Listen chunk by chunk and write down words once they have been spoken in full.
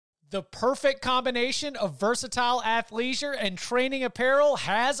The perfect combination of versatile athleisure and training apparel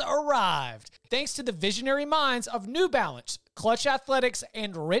has arrived. Thanks to the visionary minds of New Balance, Clutch Athletics,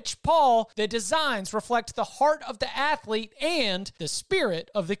 and Rich Paul, the designs reflect the heart of the athlete and the spirit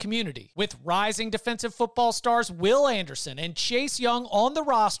of the community. With rising defensive football stars Will Anderson and Chase Young on the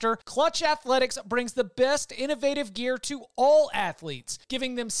roster, Clutch Athletics brings the best innovative gear to all athletes,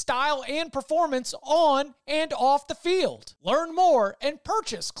 giving them style and performance on and off the field. Learn more and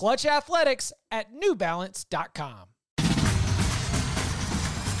purchase Clutch Athletics at newbalance.com.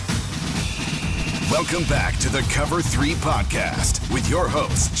 Welcome back to the Cover 3 podcast with your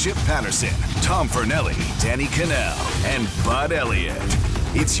hosts, Chip Patterson, Tom Fornelli, Danny Cannell, and Bud Elliott.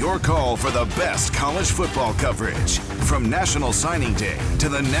 It's your call for the best college football coverage, from National Signing Day to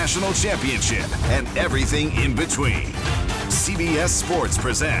the National Championship and everything in between. CBS Sports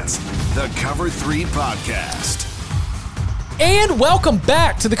presents the Cover 3 podcast. And welcome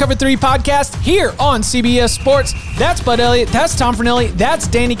back to the Cover 3 podcast here on CBS Sports. That's Bud Elliott. That's Tom Fornelli. That's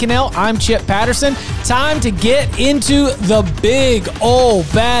Danny Cannell. I'm Chip Patterson. Time to get into the big old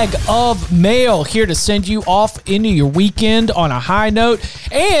bag of mail here to send you off into your weekend on a high note.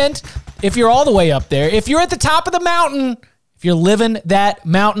 And if you're all the way up there, if you're at the top of the mountain, if you're living that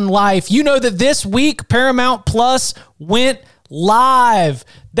mountain life, you know that this week Paramount Plus went live.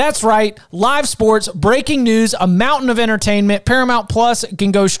 That's right. Live sports, breaking news, a mountain of entertainment. Paramount Plus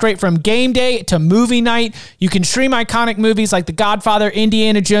can go straight from game day to movie night. You can stream iconic movies like The Godfather,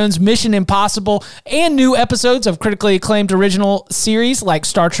 Indiana Jones, Mission Impossible, and new episodes of critically acclaimed original series like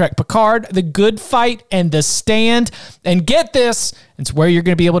Star Trek Picard, The Good Fight, and The Stand. And get this, it's where you're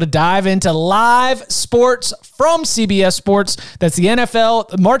going to be able to dive into live sports from CBS Sports. That's the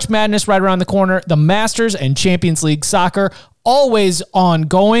NFL, March Madness right around the corner, the Masters, and Champions League soccer. Always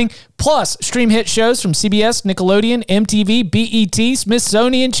ongoing. Plus, stream hit shows from CBS, Nickelodeon, MTV, BET,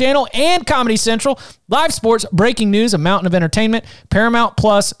 Smithsonian Channel, and Comedy Central. Live sports, breaking news, a mountain of entertainment. Paramount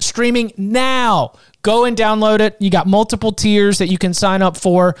Plus, streaming now. Go and download it. You got multiple tiers that you can sign up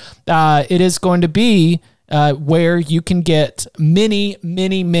for. It is going to be where you can get many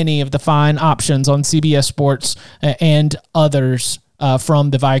of the fine options on CBS Sports and others from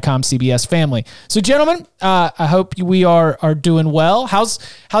the Viacom CBS family. So, gentlemen, I hope we are doing well. How's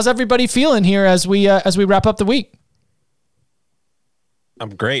everybody feeling here as we wrap up the week?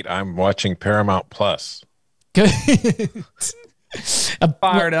 I'm great. I'm watching Paramount Plus. Good.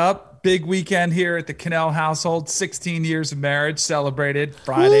 Fired up. Big weekend here at the Cannell household. 16 years of marriage celebrated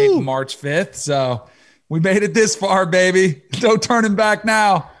Friday, Woo! March 5th. So we made it this far, baby. No turning back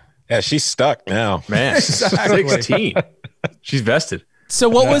now. Yeah, she's stuck now. Man, Exactly. 16. She's vested. So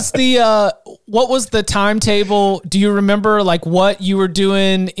what was the timetable? Do you remember like what you were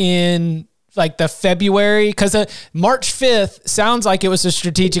doing in like the February? Because March 5th sounds like it was a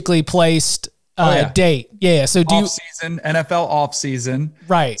strategically placed date. Yeah. So NFL off season.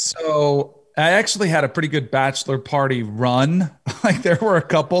 Right. So I actually had a pretty good bachelor party run. Like there were a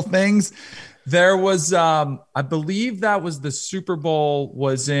couple things. There was, I believe that was the Super Bowl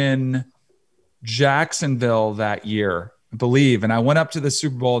was in Jacksonville that year, I believe. And I went up to the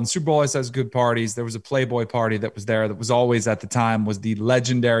Super Bowl, and Super Bowl always has good parties. There was a Playboy party that was there that was always at the time was the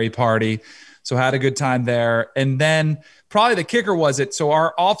legendary party. So had a good time there. And then probably the kicker was it. So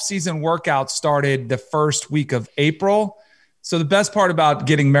our off-season workout started the first week of April. So the best part about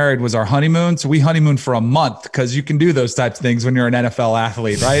getting married was our honeymoon. So we honeymooned for a month because you can do those types of things when you're an NFL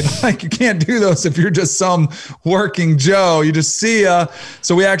athlete, right? Like you can't do those if you're just some working Joe. You just see ya.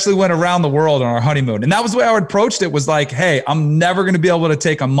 So we actually went around the world on our honeymoon. And that was the way I approached it was like, hey, I'm never going to be able to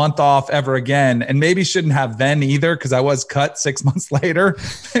take a month off ever again. And maybe shouldn't have then either because I was cut 6 months later.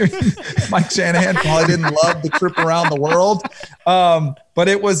 Mike Shanahan probably didn't love the trip around the world. But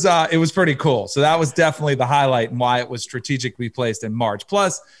it was pretty cool. So that was definitely the highlight and why it was strategically placed in March.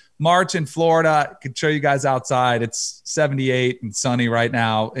 Plus, March in Florida, I could show you guys outside. It's 78 and sunny right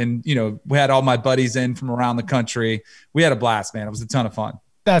now. And, you know, we had all my buddies in from around the country. We had a blast, man. It was a ton of fun.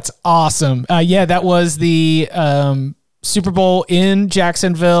 That's awesome. Yeah, that was the Super Bowl in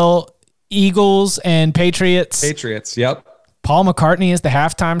Jacksonville, Eagles and Patriots. Patriots, yep. Paul McCartney is the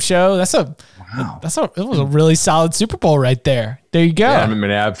halftime show. It was a really solid Super Bowl right there. There you go. Yeah,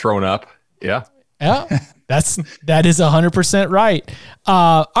 McNabb thrown up. Yeah. Yeah. That is 100% right.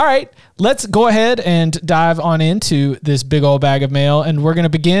 All right, let's go ahead and dive on into this big old bag of mail, and we're going to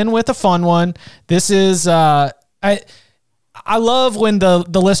begin with a fun one. This is I love when the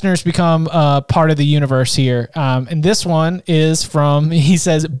listeners become part of the universe here. And this one is from, he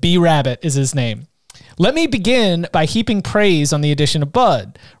says, B Rabbit is his name. Let me begin by heaping praise on the addition of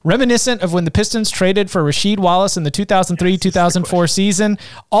Bud. Reminiscent of when the Pistons traded for Rasheed Wallace in the 2003-2004 season,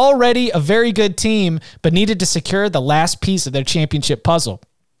 already a very good team, but needed to secure the last piece of their championship puzzle.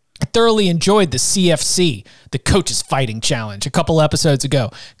 I thoroughly enjoyed the CFC, the Coaches Fighting Challenge, a couple episodes ago.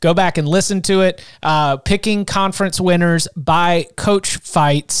 Go back and listen to it. Picking conference winners by coach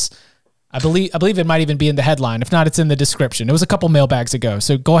fights. I believe it might even be in the headline. If not, it's in the description. It was a couple mailbags ago,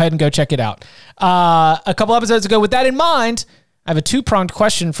 so go ahead and go check it out. A couple episodes ago, with that in mind, I have a two-pronged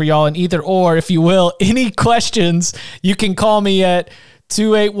question for y'all in either or, if you will. Any questions, you can call me at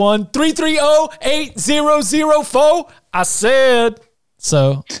 281-330-8004. I said.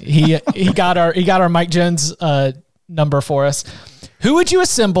 So he got our Mike Jones number for us. Who would you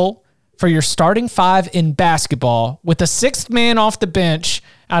assemble for your starting five in basketball with a sixth man off the bench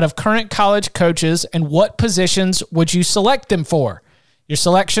out of current college coaches, and what positions would you select them for? Your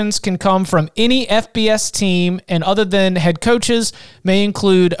selections can come from any FBS team, and other than head coaches, may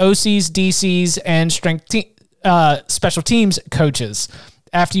include OCs, DCs, and special teams coaches.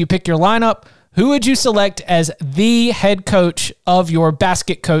 After you pick your lineup, who would you select as the head coach of your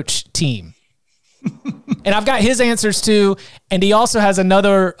basket coach team? And I've got his answers too. And he also has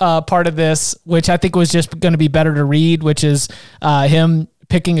another part of this, which I think was just going to be better to read, which is him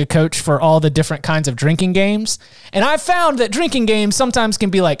picking a coach for all the different kinds of drinking games. And I found that drinking games sometimes can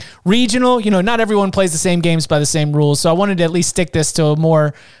be like regional. You know, not everyone plays the same games by the same rules. So I wanted to at least stick this to a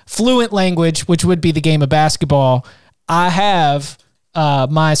more fluent language, which would be the game of basketball. I have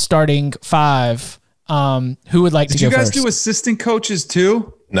my starting five. Who would like to go first? Did you guys do assistant coaches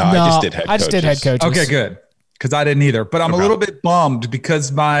too? No, I just did head coaches. I just did head coaches. Okay, good. Because I didn't either. But I'm a little bit bummed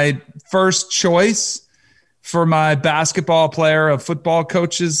because my first choice for my basketball player of football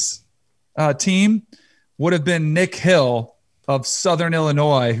coaches team would have been Nick Hill of Southern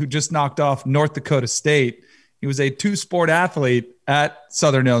Illinois, who just knocked off North Dakota State. He was a two-sport athlete at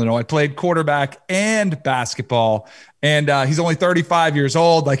Southern Illinois, played quarterback and basketball. And he's only 35 years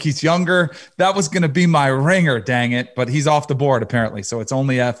old, like he's younger. That was going to be my ringer, dang it. But he's off the board, apparently. So it's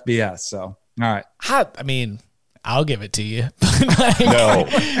only FBS. So, all right. I mean, I'll give it to you. No.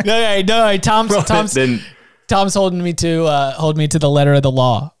 No. Tom's holding me to the letter of the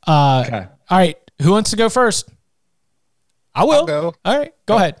law. Okay. All right. Who wants to go first? I will. I'll go. All right.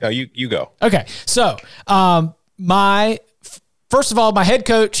 Go ahead. No, you go. Okay. So, first of all, my head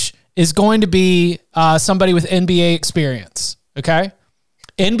coach is going to be somebody with NBA experience, okay?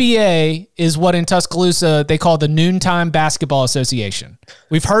 NBA is what in Tuscaloosa they call the Noontime Basketball Association.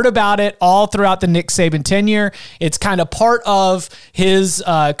 We've heard about it all throughout the Nick Saban tenure. It's kind of part of his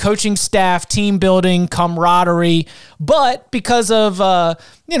coaching staff, team building, camaraderie. But because of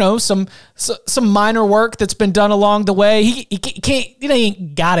some minor work that's been done along the way, he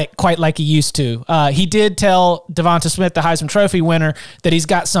ain't got it quite like he used to. He did tell Devonta Smith, the Heisman Trophy winner, that he's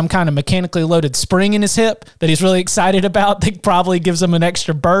got some kind of mechanically loaded spring in his hip that he's really excited about. That probably gives him an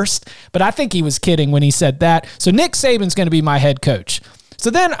extra burst. But I think he was kidding when he said that. So Nick Saban's going to be my head coach. So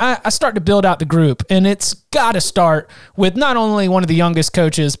then I start to build out the group, and it's got to start with not only one of the youngest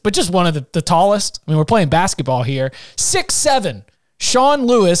coaches, but just one of the tallest. I mean, we're playing basketball here. 6'7". Sean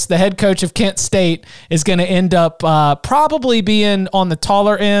Lewis, the head coach of Kent State, is going to end up probably being on the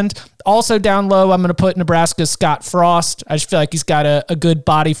taller end. Also down low, I'm going to put Nebraska's Scott Frost. I just feel like he's got a good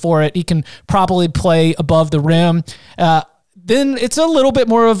body for it. He can probably play above the rim. Then it's a little bit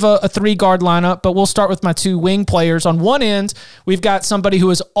more of a three-guard lineup, but we'll start with my two wing players. On one end, we've got somebody who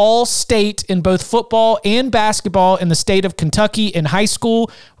is all-state in both football and basketball in the state of Kentucky in high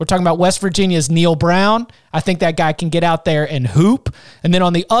school. We're talking about West Virginia's Neil Brown. I think that guy can get out there and hoop. And then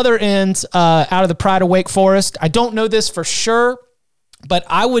on the other end, out of the Pride of Wake Forest, I don't know this for sure, but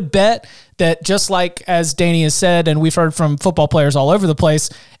I would bet that just like as Danny has said, and we've heard from football players all over the place,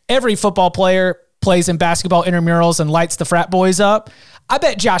 every football player plays in basketball intramurals and lights the frat boys up. I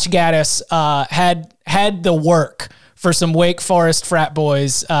bet Josh Gaddis had the work for some Wake Forest frat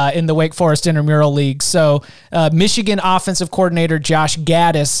boys in the Wake Forest Intramural League. So Michigan offensive coordinator Josh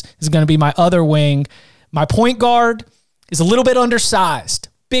Gaddis is going to be my other wing. My point guard is a little bit undersized,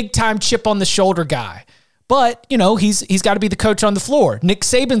 big-time chip on the shoulder guy. But, he's got to be the coach on the floor. Nick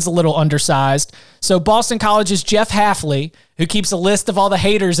Saban's a little undersized. So Boston College's Jeff Hafley, who keeps a list of all the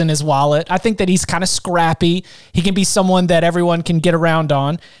haters in his wallet. I think that he's kind of scrappy. He can be someone that everyone can get around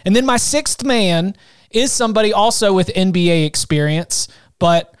on. And then my sixth man is somebody also with NBA experience,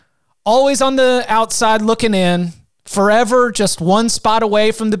 but always on the outside looking in, forever just one spot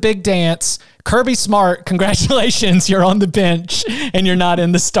away from the big dance. Kirby Smart, congratulations, you're on the bench and you're not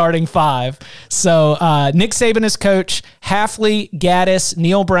in the starting five. So Nick Saban as coach, Hafley, Gaddis,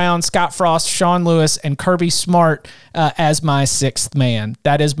 Neil Brown, Scott Frost, Sean Lewis, and Kirby Smart as my sixth man.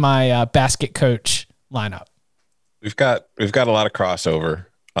 That is my basket coach lineup. We've got a lot of crossover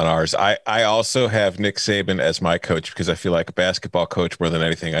on ours. I also have Nick Saban as my coach because I feel like a basketball coach more than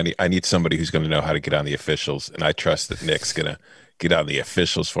anything. I need somebody who's going to know how to get on the officials, and I trust that Nick's going to get on the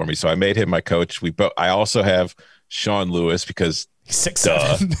officials for me. So I made him my coach. I also have Sean Lewis because he's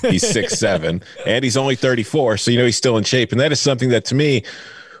 6'7". He's 6'7", and he's only 34, so he's still in shape. And that is something that, to me,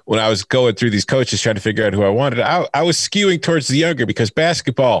 when I was going through these coaches trying to figure out who I wanted, I was skewing towards the younger because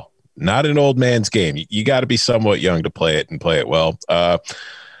basketball, not an old man's game. You got to be somewhat young to play it and play it well.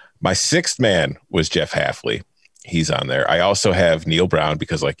 My sixth man was Jeff Hafley. He's on there. I also have Neil Brown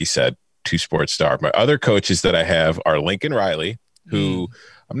because, like you said, 2 sports star. My other coaches that I have are Lincoln Riley, who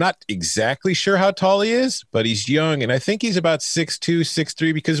I'm not exactly sure how tall he is, but he's young, and I think he's about 6'2",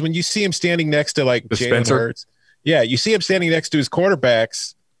 6'3", because when you see him standing next to like Jalen Hurts, you see him standing next to his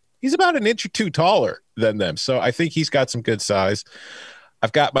quarterbacks, he's about an inch or two taller than them. So I think he's got some good size.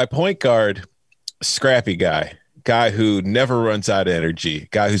 I've got my point guard, scrappy guy who never runs out of energy,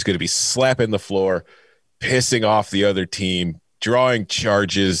 guy who's going to be slapping the floor, pissing off the other team, drawing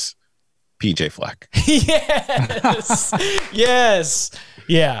charges, PJ Fleck. Yes. Yes.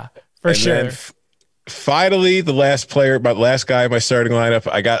 Yeah, for sure. Then finally, the last player, my last guy in my starting lineup,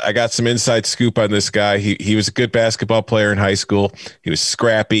 I got some inside scoop on this guy. He was a good basketball player in high school. He was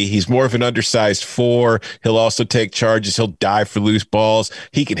scrappy. He's more of an undersized 4. He'll also take charges. He'll dive for loose balls.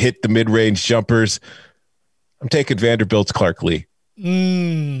 He can hit the mid-range jumpers. I'm taking Vanderbilt's Clark Lee.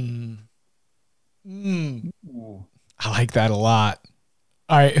 I like that a lot.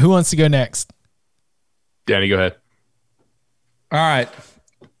 All right, who wants to go next? Danny, go ahead. All right.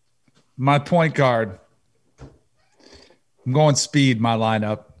 My point guard. I'm going speed, my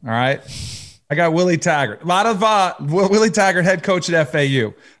lineup. All right. I got Willie Taggart. A lot of Willie Taggart, head coach at FAU.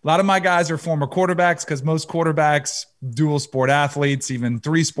 A lot of my guys are former quarterbacks because most quarterbacks, dual sport athletes, even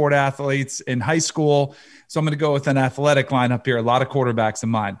 3-sport athletes in high school. So I'm going to go with an athletic lineup here. A lot of quarterbacks in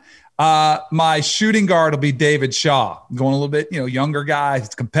mine. My shooting guard will be David Shaw. I'm going a little bit, younger guy.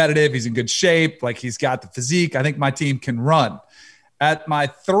 He's competitive. He's in good shape. Like, he's got the physique. I think my team can run. At my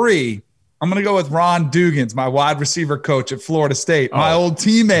 3, I'm going to go with Ron Dugans, my wide receiver coach at Florida State, my old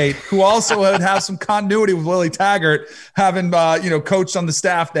teammate who also would have some continuity with Willie Taggart, having, coached on the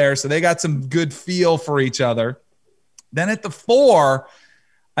staff there. So they got some good feel for each other. Then at the 4,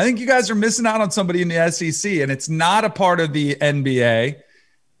 I think you guys are missing out on somebody in the SEC, and it's not a part of the NBA.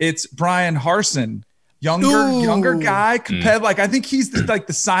 It's Brian Harsin, younger guy, competitive. Like, I think he's the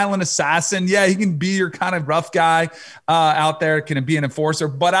silent assassin. Yeah, he can be your kind of rough guy out there, can be an enforcer.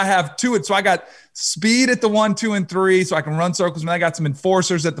 But I have 2, so I got speed at the 1, 2, and 3, so I can run circles. And I got some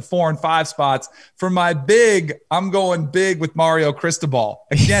enforcers at the 4 and 5 spots. For my big, I'm going big with Mario Cristobal.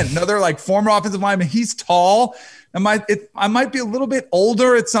 Again, another former offensive lineman. He's tall. I might be a little bit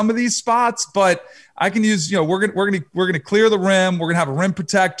older at some of these spots, but I can use, we're gonna clear the rim. We're gonna have a rim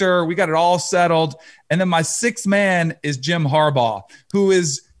protector. We got it all settled. And then my 6th man is Jim Harbaugh, who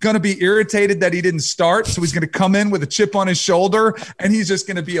is going to be irritated that he didn't start. So he's going to come in with a chip on his shoulder, and he's just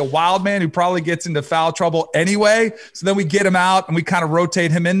going to be a wild man who probably gets into foul trouble anyway. So then we get him out and we kind of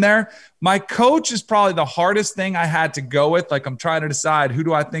rotate him in there. My coach is probably the hardest thing I had to go with. I'm trying to decide who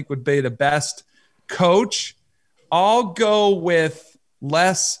do I think would be the best coach. I'll go with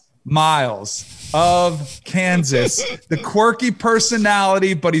Les Miles of Kansas, the quirky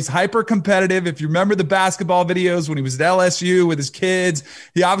personality, but he's hyper competitive. If you remember the basketball videos when he was at LSU with his kids,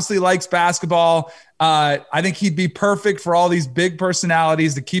 he obviously likes basketball. I think he'd be perfect for all these big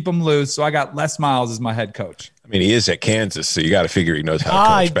personalities to keep them loose. So I got Les Miles as my head coach. I mean, he is at Kansas, so you got to figure he knows how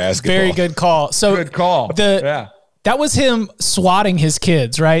to coach basketball. Very good call. So good call. That was him swatting his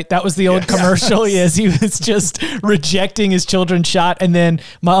kids, right? That was the old commercial. Yes, he was just rejecting his children's shot. And then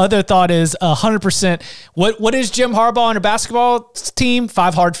my other thought is 100%. What is Jim Harbaugh on a basketball team?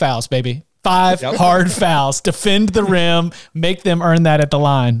 5 hard fouls, baby. 5 hard fouls. Defend the rim. Make them earn that at the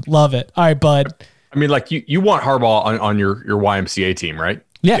line. Love it. All right, bud. I mean, you want Harbaugh on your YMCA team, right?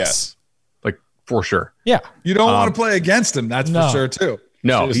 Yes. For sure. Yeah. You don't want to play against him. That's for sure, too.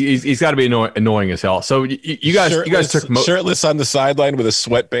 No, he's got to be annoying as hell. So you guys took shirtless on the sideline with a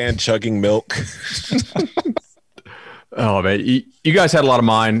sweatband, chugging milk. Oh man, you guys had a lot of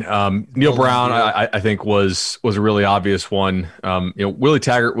mine. Neil Brown, I think was a really obvious one. Willie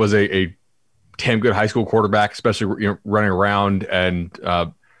Taggart was a damn good high school quarterback, especially running around, and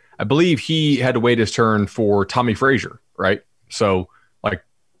I I believe he had to wait his turn for Tommy Frazier, right? So, like,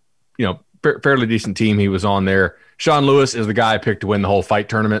 fairly decent team he was on there. Sean Lewis is the guy I picked to win the whole fight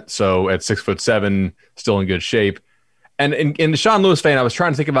tournament. So at 6'7", still in good shape. And in the Sean Lewis vein, I was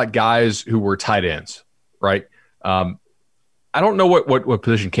trying to think about guys who were tight ends, right? I don't know what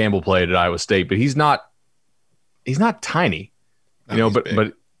position Campbell played at Iowa State, but he's not tiny,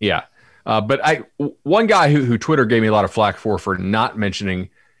 but yeah. But one guy who Twitter gave me a lot of flack for not mentioning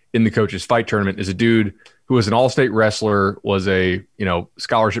in the coaches fight tournament is a dude who was an all-state wrestler, was a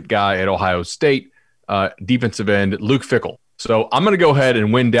scholarship guy at Ohio State, defensive end, Luke Fickell. So I'm going to go ahead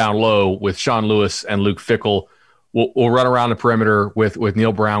and win down low with Sean Lewis and Luke Fickell. We'll run around the perimeter with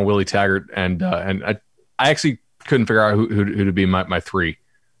Neil Brown, Willie Taggart, and I actually couldn't figure out who to be my three.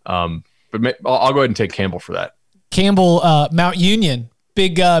 But I'll go ahead and take Campbell for that. Campbell, Mount Union,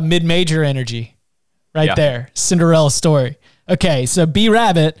 big mid-major energy right there. Cinderella story. Okay, so B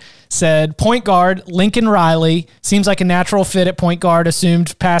Rabbit said point guard Lincoln Riley seems like a natural fit at point guard,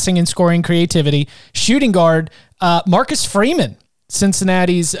 assumed passing and scoring creativity. Shooting guard Marcus Freeman,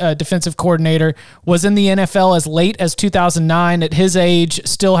 Cincinnati's defensive coordinator, was in the NFL as late as 2009. At his age,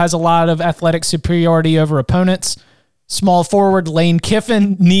 still has a lot of athletic superiority over opponents. Small forward Lane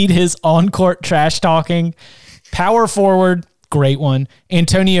Kiffin, need his on-court trash talking. Power forward, great one,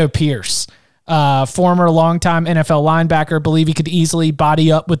 Antonio Pierce. Former longtime NFL linebacker, believe he could easily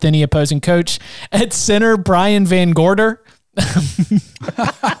body up with any opposing coach. At center, Brian Van Gorder.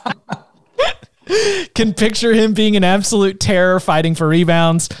 Can picture him being an absolute terror fighting for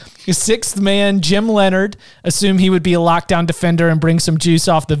rebounds. Sixth man, Jim Leonard. Assume he would be a lockdown defender and bring some juice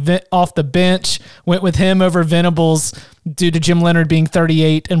off the bench. Went with him over Venables due to Jim Leonard being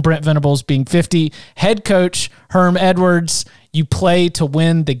 38 and Brent Venables being 50. Head coach, Herm Edwards. You play to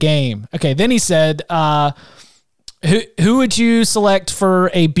win the game. Okay, then he said, who would you select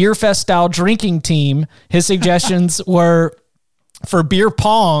for a beer fest style drinking team? His suggestions were for beer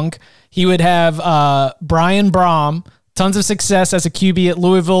pong, he would have Brian Brom. Tons of success as a QB at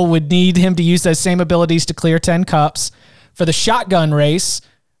Louisville, would need him to use those same abilities to clear 10 cups. For the shotgun race,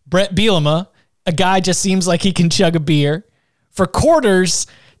 Brett Bielema, a guy just seems like he can chug a beer. For quarters,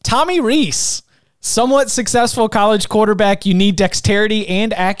 Tommy Rees, somewhat successful college quarterback. You need dexterity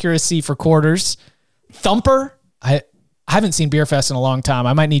and accuracy for quarters. Thumper, I haven't seen Beer Fest in a long time.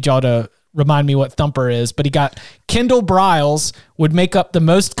 I might need y'all to remind me what Thumper is, but he got Kendall Briles, would make up the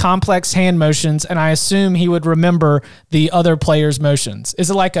most complex hand motions, and I assume he would remember the other players' motions. Is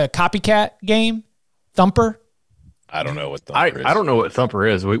it like a copycat game, Thumper? I don't know what Thumper is. I don't know what Thumper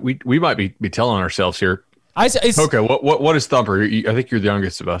is. We might be telling ourselves here. Okay, what is Thumper? I think you're the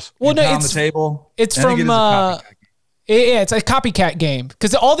youngest of us. Well, no, on the table. It's from it's a copycat game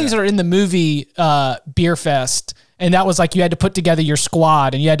because all these are in the movie Beer Fest. And that was like you had to put together your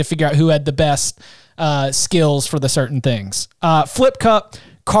squad and you had to figure out who had the best skills for the certain things. Flip Cup,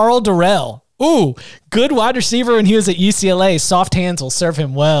 Carl Durrell. Ooh, good wide receiver when he was at UCLA. Soft hands will serve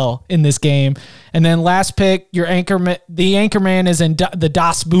him well in this game. And then last pick, the anchorman is in the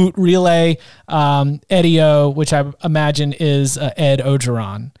Das Boot Relay, Eddie O, which I imagine is Ed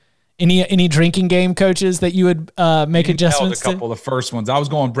Ogeron. Any drinking game coaches that you would make adjustments to? A couple of the first ones. I was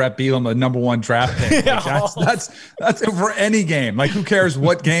going Brett Bielema, the number one draft pick. That's for any game. Like, who cares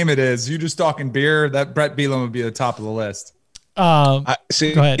what game it is? You just talking beer, that Brett Bielema would be at the top of the list.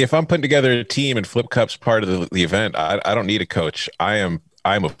 See, if I'm putting together a team and Flip Cup's part of the event, I don't need a coach. I'm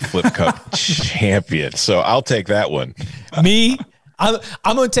a Flip Cup champion, so I'll take that one. Me? I'm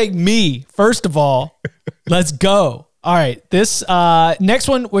going to take me, first of all. Let's go. All right, this next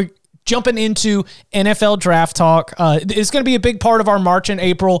one, we're jumping into NFL draft talk. It's going to be a big part of our March and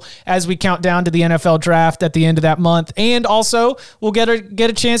April as we count down to the NFL draft at the end of that month. And also we'll get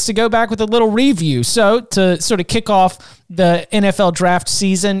a chance to go back with a little review. So to sort of kick off the NFL draft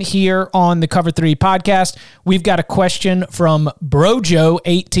season here on the Cover 3 podcast, we've got a question from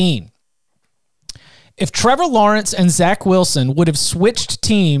Brojo18. If Trevor Lawrence and Zach Wilson would have switched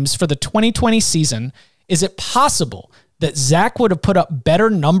teams for the 2020 season, is it possible that Zach would have put up better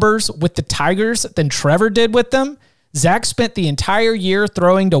numbers with the Tigers than Trevor did with them? Zach spent the entire year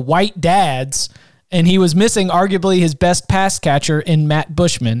throwing to white dads, and he was missing arguably his best pass catcher in Matt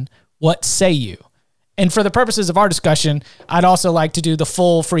Bushman. What say you? And for the purposes of our discussion, I'd also like to do the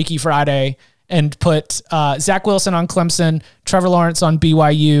full Freaky Friday and put Zach Wilson on Clemson, Trevor Lawrence on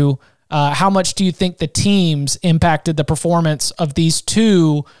BYU. How much do you think the teams impacted the performance of these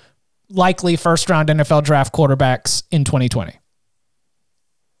two likely first-round NFL draft quarterbacks in 2020?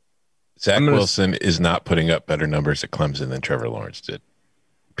 Zach Wilson is not putting up better numbers at Clemson than Trevor Lawrence did,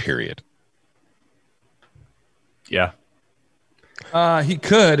 period. Yeah. He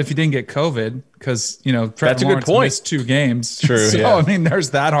could if he didn't get COVID, because Trevor Lawrence missed 2 games. True. So yeah. I mean,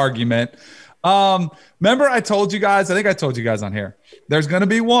 there's that argument. Remember, I told you guys. I think I told you guys on here. There's going to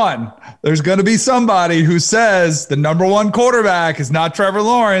be one. There's going to be somebody who says the number 1 quarterback is not Trevor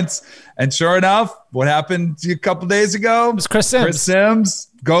Lawrence. And sure enough, what happened a couple days ago? It was Chris Sims. Chris Sims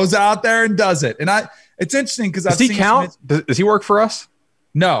goes out there and does it. And it's interesting because does he count? Does he work for us?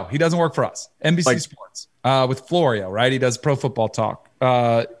 No, he doesn't work for us. NBC Sports with Florio, right? He does Pro Football Talk.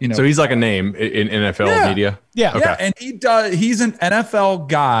 So he's like a name in NFL media. Yeah. Okay. Yeah, and he's an NFL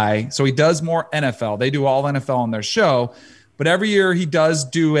guy, so he does more NFL. They do all NFL on their show, but every year he does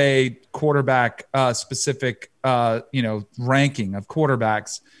do a quarterback specific ranking of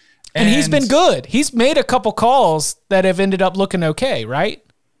quarterbacks. And he's been good. He's made a couple calls that have ended up looking okay, right?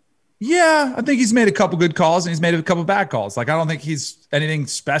 Yeah, I think he's made a couple good calls and he's made a couple bad calls. Like, I don't think he's anything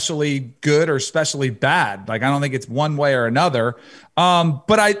specially good or especially bad. Like, I don't think it's one way or another.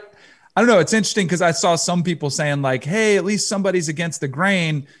 But I don't know. It's interesting because I saw some people saying like, hey, at least somebody's against the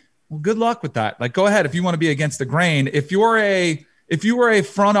grain. Well, good luck with that. Like, go ahead if you want to be against the grain. If you were a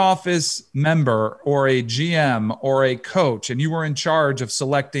front office member or a GM or a coach and you were in charge of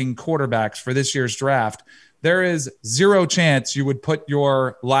selecting quarterbacks for this year's draft, there is zero chance you would put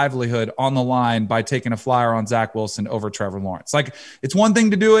your livelihood on the line by taking a flyer on Zach Wilson over Trevor Lawrence. Like, it's one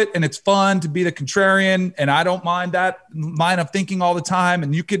thing to do it and it's fun to be the contrarian. And I don't mind that line of thinking all the time.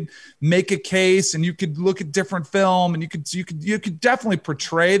 And you could make a case and you could look at different film and you could definitely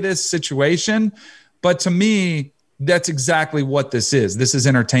portray this situation. But to me, that's exactly what this is. This is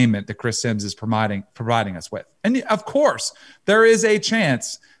entertainment that Chris Sims is providing us with. And of course, there is a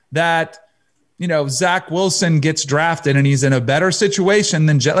chance that Zach Wilson gets drafted and he's in a better situation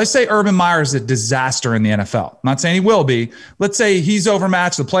than let's say Urban Meyer is a disaster in the NFL. I'm not saying he will be. Let's say he's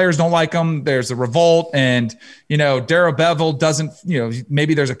overmatched. The players don't like him. There's a revolt and, Darrell Bevell doesn't,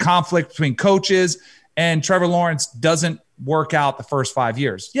 maybe there's a conflict between coaches and Trevor Lawrence doesn't work out the first 5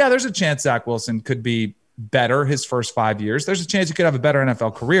 years. Yeah, there's a chance Zach Wilson could be better his first 5 years. There's a chance he could have a better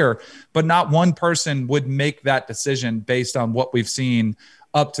NFL career, but not one person would make that decision based on what we've seen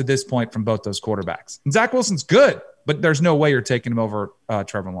up to this point from both those quarterbacks. And Zach Wilson's good, but there's no way you're taking him over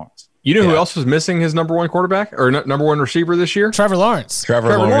Trevor Lawrence. You know who else was missing his number 1 quarterback or number 1 receiver this year? Trevor Lawrence.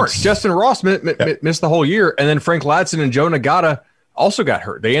 Trevor Lawrence. Justin Ross missed the whole year. And then Frank Ladson and Joe Nagata also got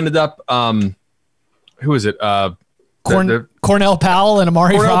hurt. They ended up, who is it? Cornell Powell and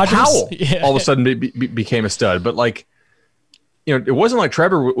Amari Rodgers. Powell all of a sudden became a stud. But it wasn't like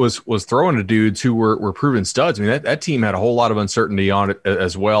Trevor was throwing to dudes who were proven studs. I mean, that team had a whole lot of uncertainty on it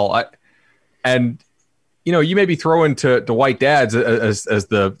as well. You may be throwing to white dads as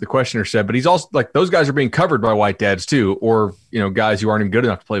the questioner said, but he's also like those guys are being covered by white dads too, or guys who aren't even good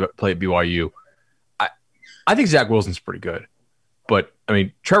enough to play at BYU. I think Zach Wilson's pretty good, but I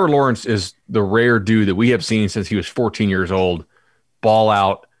mean Trevor Lawrence is the rare dude that we have seen since he was 14 years old. Ball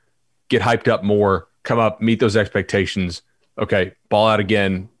out, get hyped up more, come up, meet those expectations. Okay, ball out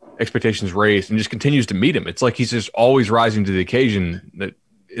again, expectations raised, and just continues to meet him. It's like he's just always rising to the occasion. That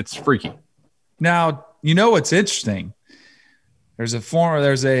it's freaky. Now, what's interesting? There's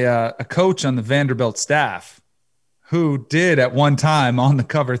a coach on the Vanderbilt staff who did at one time on the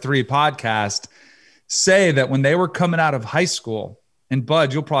Cover 3 podcast say that when they were coming out of high school, and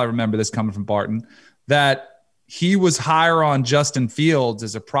Bud, you'll probably remember this coming from Barton, that he was higher on Justin Fields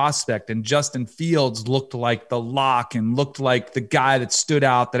as a prospect, and Justin Fields looked like the lock and looked like the guy that stood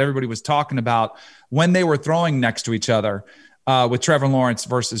out that everybody was talking about when they were throwing next to each other with Trevor Lawrence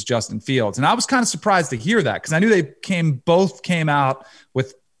versus Justin Fields. And I was kind of surprised to hear that because I knew they both came out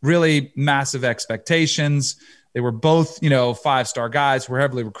with really massive expectations. They were both, 5-star guys who were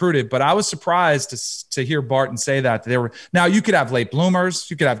heavily recruited, but I was surprised to hear Barton say that they were. Now you could have late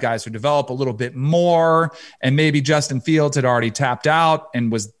bloomers, you could have guys who develop a little bit more, and maybe Justin Fields had already tapped out and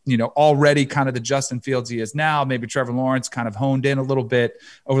was, already kind of the Justin Fields he is now. Maybe Trevor Lawrence kind of honed in a little bit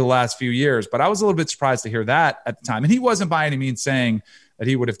over the last few years, but I was a little bit surprised to hear that at the time. And he wasn't by any means saying that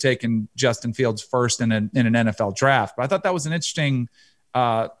he would have taken Justin Fields first in an NFL draft, but I thought that was an interesting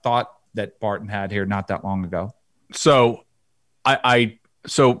thought that Barton had here not that long ago. So I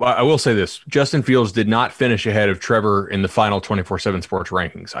will say this. Justin Fields did not finish ahead of Trevor in the final 24/7 Sports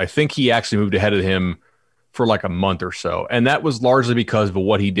rankings. I think he actually moved ahead of him for like a month or so. And that was largely because of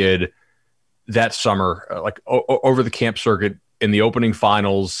what he did that summer, over the camp circuit in the opening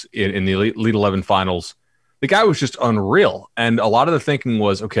finals, in the Elite 11 finals. The guy was just unreal. And a lot of the thinking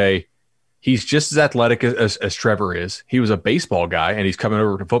was, okay, he's just as athletic as Trevor is. He was a baseball guy and he's coming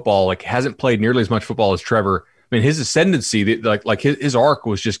over to football, hasn't played nearly as much football as Trevor. I mean, his ascendancy, his arc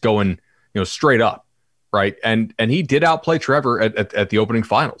was just going, straight up. right? And he did outplay Trevor at the opening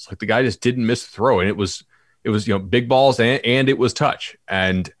finals. Like the guy just didn't miss the throw, and it was big balls and it was touch,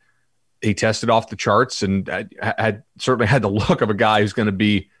 and he tested off the charts and had certainly had the look of a guy who's going to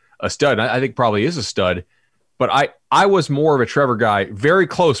be a stud. I think probably is a stud, but I was more of a Trevor guy, very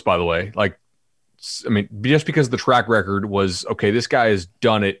close, by the way. Like, I mean, just because the track record was, okay, this guy has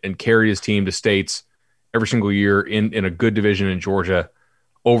done it and carried his team to states every single year in a good division in Georgia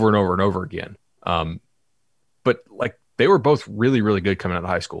over and over and over again. But like, they were both really, really good coming out of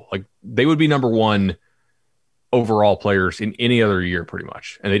high school. Like, they would be number one overall players in any other year pretty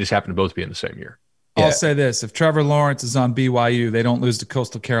much. And they just happen to both be in the same year. Yeah. I'll say this. If Trevor Lawrence is on BYU, they don't lose to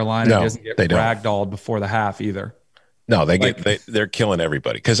Coastal Carolina. No, he doesn't get they don't. ragdolled before the half either. No, they're killing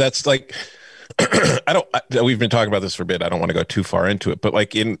everybody. Because that's like, we've been talking about this for a bit. I don't want to go too far into it, but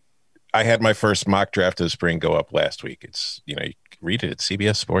like I had my first mock draft of the spring go up last week. It's, you can read it at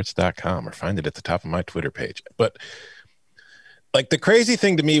cbssports.com or find it at the top of my Twitter page. But like, the crazy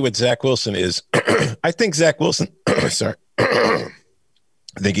thing to me with Zach Wilson is I think Zach Wilson, sorry,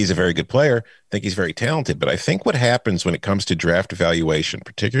 I think he's a very good player. I think he's very talented. But I think what happens when it comes to draft evaluation,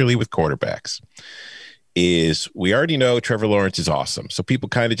 particularly with quarterbacks, is we already know Trevor Lawrence is awesome. So people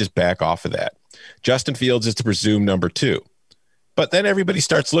kind of just back off of that. Justin Fields is to presume number 2. But then everybody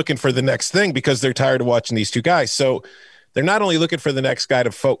starts looking for the next thing because they're tired of watching these two guys. So they're not only looking for the next guy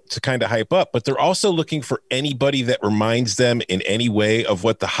to kind of hype up, but they're also looking for anybody that reminds them in any way of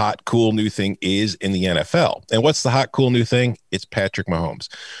what the hot, cool new thing is in the NFL. And what's the hot, cool new thing? It's Patrick Mahomes.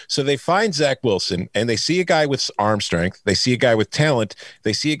 So they find Zach Wilson and they see a guy with arm strength. They see a guy with talent.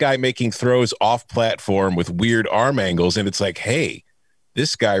 They see a guy making throws off platform with weird arm angles. And it's like, hey,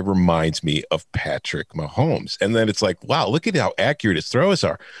 this guy reminds me of Patrick Mahomes. And then it's like, wow, look at how accurate his throws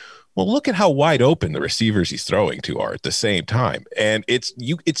are. Well, look at how wide open the receivers he's throwing to are at the same time. And it's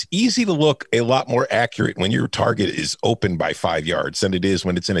easy to look a lot more accurate when your target is open by 5 yards than it is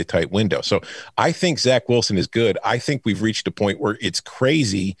when it's in a tight window. So I think Zach Wilson is good. I think we've reached a point where it's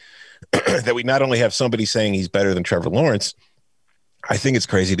crazy that we not only have somebody saying he's better than Trevor Lawrence, I think it's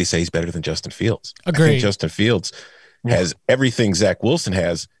crazy to say he's better than Justin Fields. Agreed. I think Justin Fields has everything Zach Wilson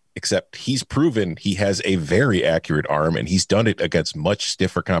has, except he's proven he has a very accurate arm, and he's done it against much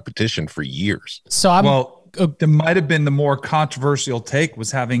stiffer competition for years. So there might have been the more controversial take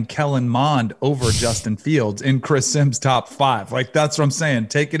was having Kellen Mond over Justin Fields in Chris Sims' top 5. Like, that's what I'm saying.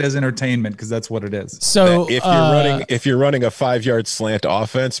 Take it as entertainment because that's what it is. So if you're running a 5-yard slant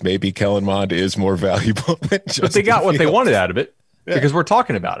offense, maybe Kellen Mond is more valuable than Justin But they got what they wanted out of it because we're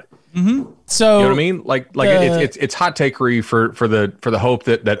talking about it. Mm-hmm. So you know what I mean? Like it's hot takery for the hope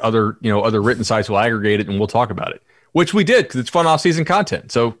that other written sites will aggregate it and we'll talk about it, which we did because it's fun off-season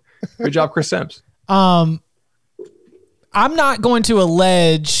content. So good job, Chris Sims. I'm not going to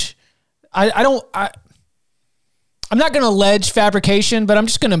allege. I'm not going to allege fabrication, but I'm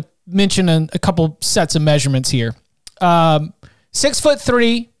just going to mention a couple sets of measurements here.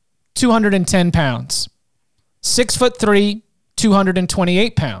 6'3", 210 pounds. 6'3",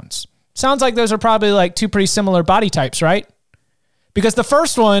 228 pounds. Sounds like those are probably like two pretty similar body types, right? Because the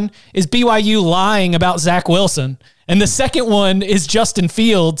first one is BYU lying about Zach Wilson, and the second one is Justin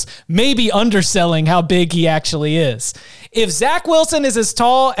Fields maybe underselling how big he actually is. If Zach Wilson is as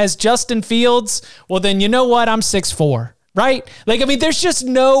tall as Justin Fields, well, then you know what? I'm 6'4". Right? Like, I mean, there's just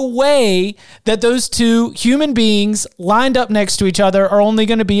no way that those two human beings lined up next to each other are only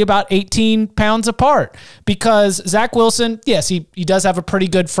going to be about 18 pounds apart, because Zach Wilson, yes, he does have a pretty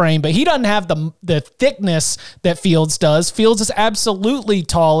good frame, but he doesn't have the thickness that Fields does. Fields is absolutely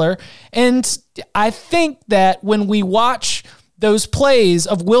taller. And I think that when we watch those plays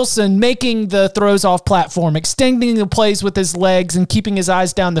of Wilson making the throws off platform, extending the plays with his legs and keeping his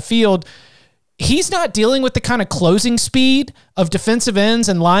eyes down the field, he's not dealing with the kind of closing speed of defensive ends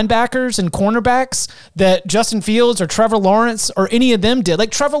and linebackers and cornerbacks that Justin Fields or Trevor Lawrence or any of them did. Like,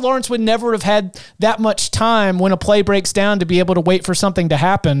 Trevor Lawrence would never have had that much time when a play breaks down to be able to wait for something to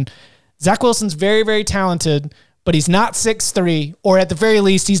happen. Zach Wilson's very, very talented, but he's not 6'3", or at the very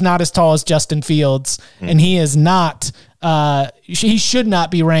least, he's not as tall as Justin Fields, and he is not, he should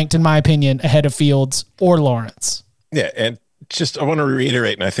not be ranked, in my opinion, ahead of Fields or Lawrence. Yeah, and I want to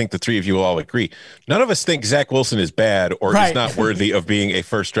reiterate, and I think the three of you will all agree, none of us think Zach Wilson is bad or is not worthy of being a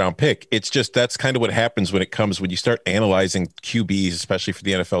first-round pick. It's just that's kind of what happens when you start analyzing QBs, especially for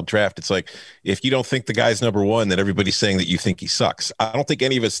the NFL draft. It's like, if you don't think the guy's number one, then everybody's saying that you think he sucks. I don't think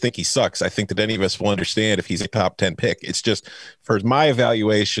any of us think he sucks. I think that any of us will understand if he's a top 10 pick. It's just, for my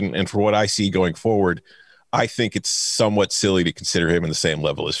evaluation and for what I see going forward, I think it's somewhat silly to consider him in the same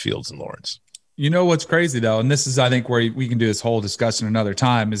level as Fields and Lawrence. You know what's crazy though, and this is I think where we can do this whole discussion another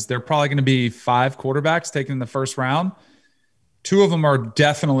time, is there probably going to be 5 quarterbacks taken in the first round. 2 of them are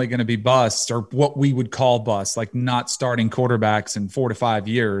definitely going to be busts, or what we would call busts, like not starting quarterbacks in 4 to 5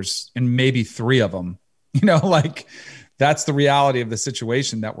 years, and maybe 3 of them. Like that's the reality of the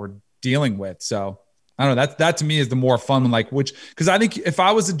situation that we're dealing with. So I don't know. That to me is the more fun one. Like because I think if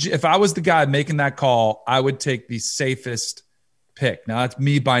I was the guy making that call, I would take the safest pick. Now that's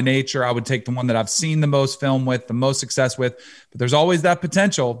me by nature. I would take the one that I've seen the most film with, the most success with, but there's always that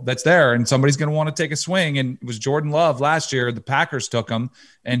potential that's there. And somebody's going to want to take a swing. And it was Jordan Love last year. The Packers took him,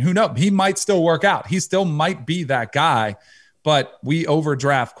 and who knows, he might still work out. He still might be that guy, but we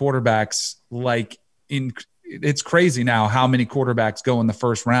overdraft quarterbacks. It's crazy now how many quarterbacks go in the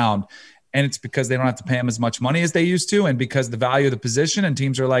first round. And it's because they don't have to pay them as much money as they used to. And because the value of the position, and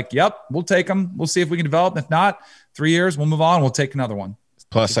teams are like, yep, we'll take them. We'll see if we can develop. If not, 3 years, we'll move on. We'll take another one.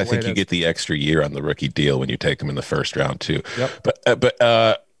 Plus, I think you get the extra year on the rookie deal when you take them in the first round too. Yep.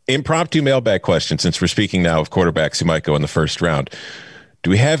 But impromptu mailbag question, since we're speaking now of quarterbacks who might go in the first round.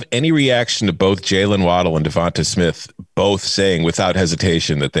 Do we have any reaction to both Jalen Waddle and Devonta Smith both saying without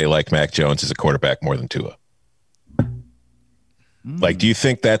hesitation that they like Mac Jones as a quarterback more than Tua? Like, do you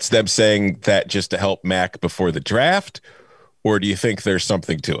think that's them saying that just to help Mac before the draft, or do you think there's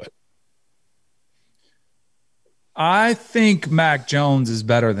something to it? I think Mac Jones is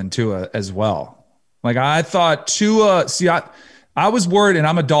better than Tua as well. Like, I thought Tua, I was worried, and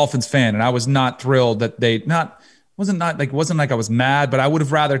I'm a Dolphins fan, and I was not thrilled that wasn't like I was mad, but I would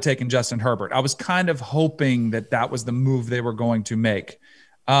have rather taken Justin Herbert. I was kind of hoping that was the move they were going to make.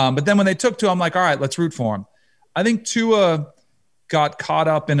 But then when they took Tua, I'm like, all right, let's root for him. I think Tua got caught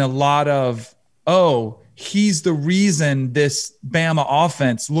up in a lot of, he's the reason this Bama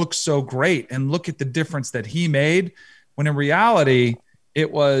offense looks so great, and look at the difference that he made, when in reality it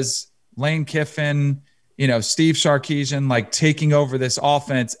was Lane Kiffin, Steve Sarkisian, like taking over this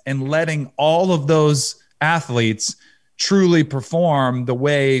offense and letting all of those athletes truly perform the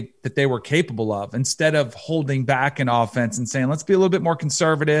way that they were capable of, instead of holding back an offense and saying, let's be a little bit more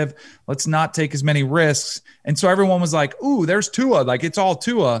conservative. Let's not take as many risks. And so everyone was like, ooh, there's Tua. Like, it's all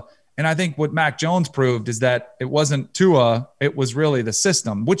Tua. And I think what Mac Jones proved is that it wasn't Tua. It was really the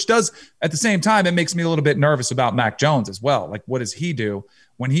system, which does, at the same time, it makes me a little bit nervous about Mac Jones as well. Like, what does he do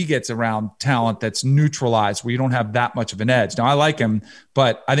when he gets around talent that's neutralized, where you don't have that much of an edge? Now, I like him,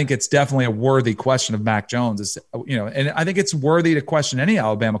 but I think it's definitely a worthy question of Mac Jones. And I think it's worthy to question any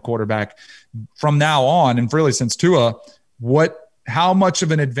Alabama quarterback from now on, and really since Tua, how much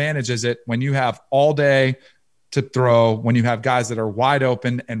of an advantage is it when you have all day to throw, when you have guys that are wide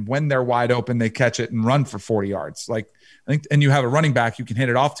open, and when they're wide open, they catch it and run for 40 yards. Like, I think, and you have a running back you can hand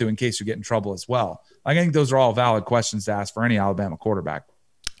it off to in case you get in trouble as well. I think those are all valid questions to ask for any Alabama quarterback.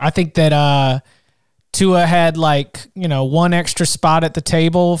 I think that Tua had one extra spot at the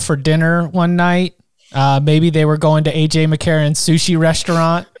table for dinner one night. Maybe they were going to AJ McCarron's sushi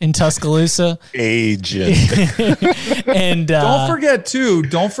restaurant in Tuscaloosa. Agent. And don't forget too,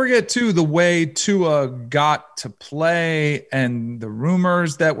 the way Tua got to play, and the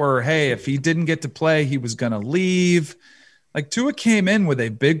rumors that were, hey, if he didn't get to play, he was going to leave. Like, Tua came in with a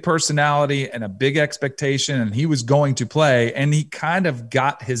big personality and a big expectation, and he was going to play, and he kind of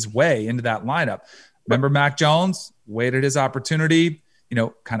got his way into that lineup. Remember, Mac Jones waited his opportunity,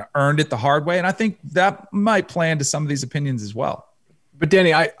 kind of earned it the hard way. And I think that might play into some of these opinions as well. But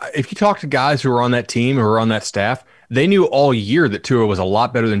Danny, if you talk to guys who are on that team, who are on that staff, they knew all year that Tua was a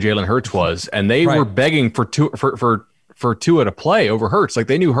lot better than Jalen Hurts was, and they were begging for Tua to play over Hurts. Like,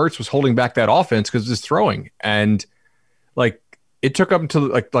 they knew Hurts was holding back that offense because of his throwing, and like, it took up until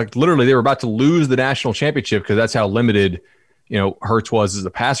like literally they were about to lose the national championship because that's how limited Hurts was as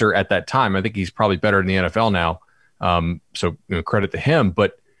a passer at that time. I think he's probably better in the NFL now. So credit to him.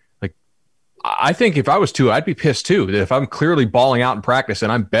 But like, I think if I was Tua, I'd be pissed too. That if I'm clearly balling out in practice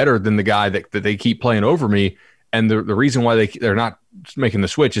and I'm better than the guy that they keep playing over me, and the reason why they're not making the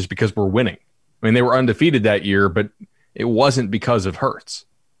switch is because we're winning. I mean, they were undefeated that year, but it wasn't because of Hurts.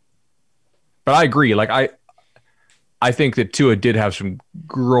 But I agree. Like, I think that Tua did have some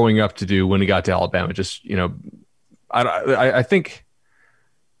growing up to do when he got to Alabama. Just, I think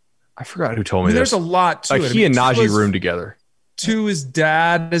I forgot who told me there's this. a lot to it. He and Najee roomed together. His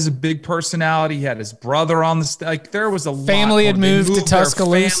dad is a big personality. He had his brother on the there was a family lot. Had moved to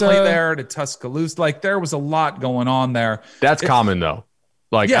Tuscaloosa. Family there to Tuscaloosa. Like, there was a lot going on there. That's common though.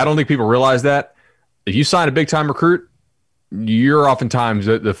 Like, I don't think people realize that. If you sign a big time recruit, you're oftentimes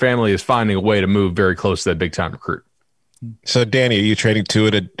the family is finding a way to move very close to that big time recruit. So, Danny, are you trading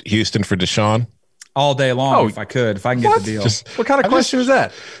Tua to Houston for Deshaun? all day long if I can get the deal. What kind of question is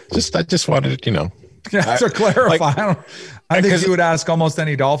that? I just wanted to, to clarify. I think you would ask almost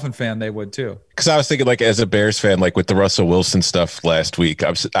any Dolphin fan, they would too. Because I was thinking, like, as a Bears fan, like with the Russell Wilson stuff last week,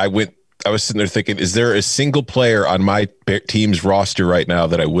 I was sitting there thinking, is there a single player on my team's roster right now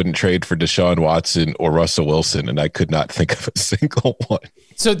that I wouldn't trade for Deshaun Watson or Russell Wilson? And I could not think of a single one.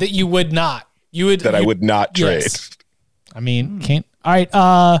 So that you would not. I would not trade. Yes. I mean, can't. All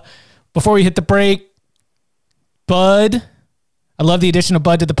right. Before we hit the break, Bud, I love the addition of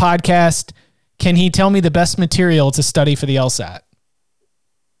Bud to the podcast. Can he tell me the best material to study for the LSAT?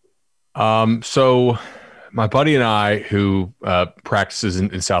 So my buddy and I, who practices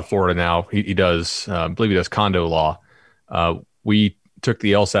in South Florida now, he does, I believe he does condo law. We took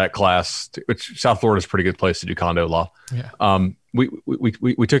the LSAT class, which South Florida is a pretty good place to do condo law. Yeah. We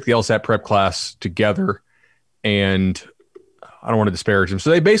took the LSAT prep class together, and I don't want to disparage them.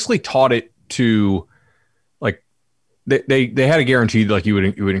 So they basically taught it to, like, they had a guarantee like you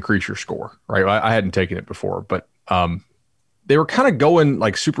would increase your score, right? I hadn't taken it before, but they were kind of going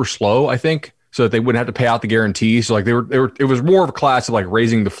like super slow, I think, so that they wouldn't have to pay out the guarantees. So like it was more of a class of like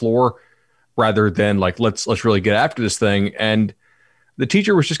raising the floor rather than like let's really get after this thing. And the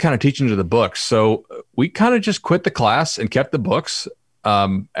teacher was just kind of teaching to the books. So we kind of just quit the class and kept the books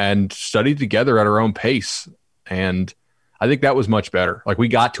and studied together at our own pace. And I think that was much better. Like we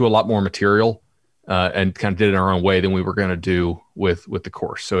got to a lot more material and kind of did it in our own way than we were going to do with the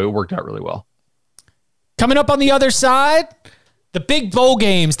course. So it worked out really well. Coming up on the other side, the big bowl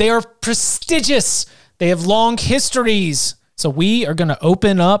games. They are prestigious. They have long histories. So we are going to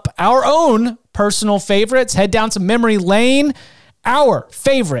open up our own personal favorites, head down some memory lane. Our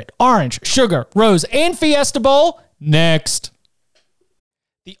favorite Orange, Sugar, Rose, and Fiesta Bowl next.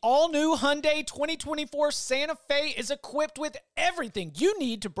 The all-new Hyundai 2024 Santa Fe is equipped with everything you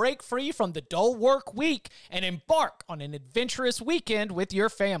need to break free from the dull work week and embark on an adventurous weekend with your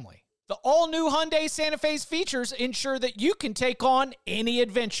family. The all-new Hyundai Santa Fe's features ensure that you can take on any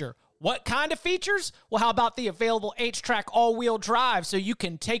adventure. What kind of features? Well, how about the available H-Track all-wheel drive so you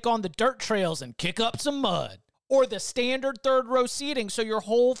can take on the dirt trails and kick up some mud? Or the standard third-row seating so your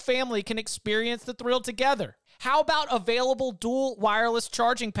whole family can experience the thrill together? How about available dual wireless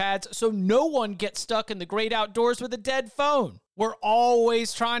charging pads so no one gets stuck in the great outdoors with a dead phone? We're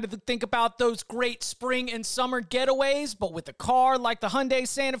always trying to think about those great spring and summer getaways, but with a car like the Hyundai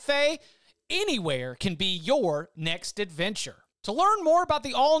Santa Fe, anywhere can be your next adventure. To learn more about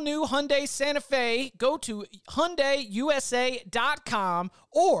the all-new Hyundai Santa Fe, go to HyundaiUSA.com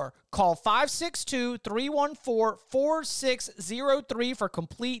or call 562-314-4603 for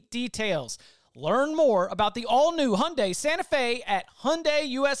complete details. Learn more about the all-new Hyundai Santa Fe at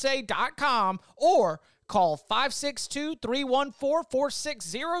HyundaiUSA.com or call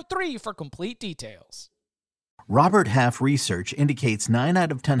 562-314-4603 for complete details. Robert Half research indicates 9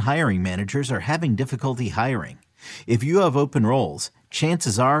 out of 10 hiring managers are having difficulty hiring. If you have open roles,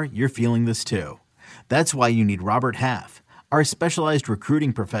 chances are you're feeling this too. That's why you need Robert Half. Our specialized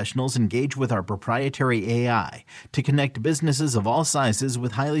recruiting professionals engage with our proprietary AI to connect businesses of all sizes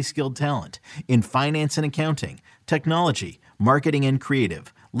with highly skilled talent in finance and accounting, technology, marketing and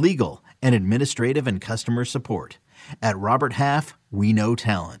creative, legal, and administrative and customer support. At Robert Half, we know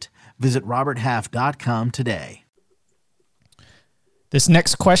talent. Visit roberthalf.com today. This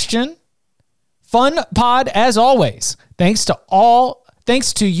next question, fun pod as always. Thanks to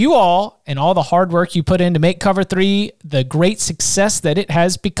you all and all the hard work you put in to make Cover 3 the great success that it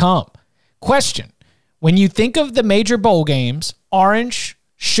has become. Question, when you think of the major bowl games, Orange,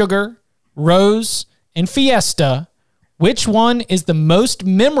 Sugar, Rose, and Fiesta, which one is the most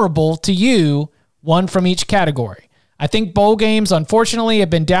memorable to you, one from each category? I think bowl games, unfortunately, have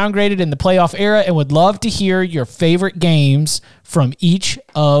been downgraded in the playoff era and would love to hear your favorite games from each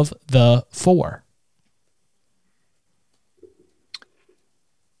of the 4.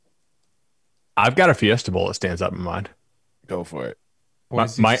 I've got a Fiesta Bowl that stands up in mind. Go for it.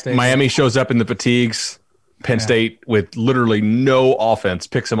 Miami shows up in the fatigues. Penn State, with literally no offense,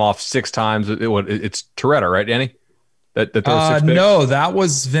 picks them off 6 times. It's Toretta, right, Danny? That throws 6 picks? No, that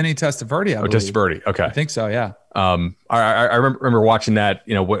was Vinny Testaverde. Testaverde. Okay, I think so. Yeah. I remember watching that.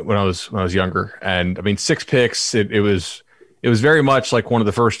 When I was younger, and I mean 6 picks. It was very much like one of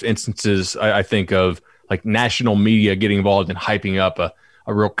the first instances I think of like national media getting involved in hyping up a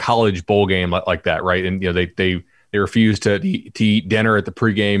real college bowl game like that, right? And they refused to eat dinner at the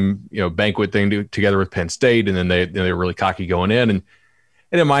pregame banquet thing together with Penn State, and then they were really cocky going in, and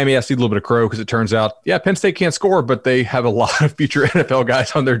then Miami has to eat a little bit of crow because it turns out Penn State can't score, but they have a lot of future NFL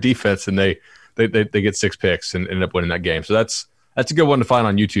guys on their defense, and they get 6 picks and end up winning that game. So that's a good one to find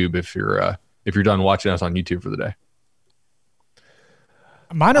on YouTube if you're if you're done watching us on YouTube for the day.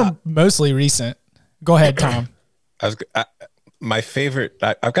 Mine are mostly recent. Go ahead, Tom. My favorite,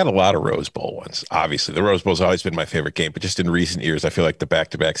 I've got a lot of Rose Bowl ones. Obviously, the Rose Bowl's always been my favorite game, but just in recent years, I feel like the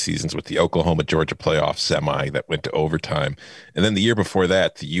back-to-back seasons with the Oklahoma-Georgia playoff semi that went to overtime. And then the year before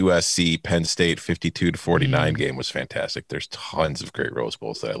that, the USC Penn State 52-49 game was fantastic. There's tons of great Rose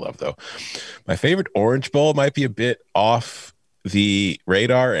Bowls that I love, though. My favorite Orange Bowl might be a bit off the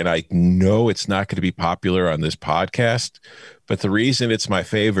radar, and I know it's not going to be popular on this podcast, but the reason it's my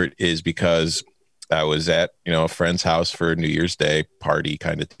favorite is because I was at, a friend's house for a New Year's Day party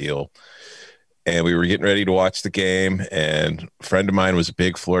kind of deal. And we were getting ready to watch the game. And a friend of mine was a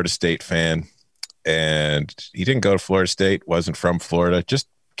big Florida State fan. And he didn't go to Florida State, wasn't from Florida, just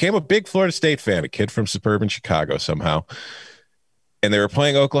became a big Florida State fan, a kid from suburban Chicago somehow. And they were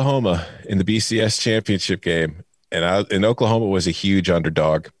playing Oklahoma in the BCS championship game. And Oklahoma was a huge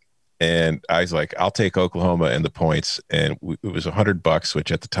underdog. And I was like, I'll take Oklahoma and the points. And it was $100,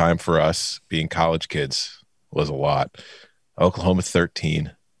 which at the time for us being college kids was a lot. Oklahoma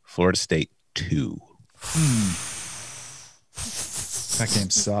 13, Florida State 2. That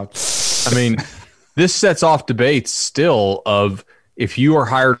game sucked. I mean, this sets off debates still of if you are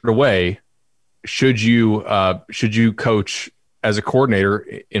hired away, should you coach as a coordinator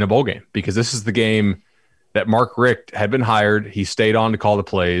in a bowl game? Because this is the game that Mark Richt had been hired. He stayed on to call the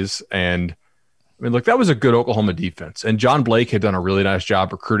plays. And I mean, look, that was a good Oklahoma defense. And John Blake had done a really nice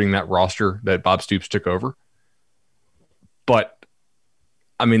job recruiting that roster that Bob Stoops took over. But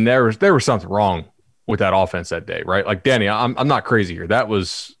I mean, there was something wrong with that offense that day, right? Like, Danny, I'm not crazy here. That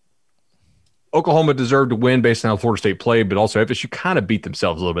was Oklahoma deserved to win based on how Florida State played, but also FSU kind of beat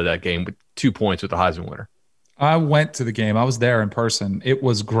themselves a little bit that game with 2 points with the Heisman winner. I went to the game. I was there in person. It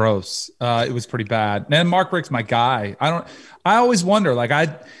was gross. It was pretty bad. And Mark Richt's my guy. I always wonder,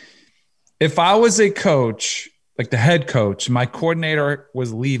 if I was a coach, like the head coach, my coordinator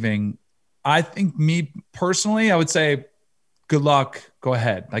was leaving, I think me personally, I would say, good luck, go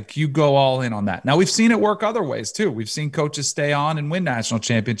ahead. Like, you go all in on that. Now, we've seen it work other ways too. We've seen coaches stay on and win national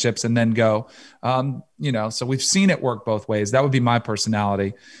championships and then go, so we've seen it work both ways. That would be my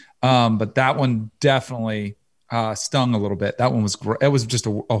personality. But that one definitely stung a little bit. That one was it was just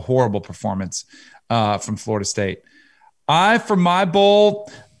a horrible performance from Florida State. For my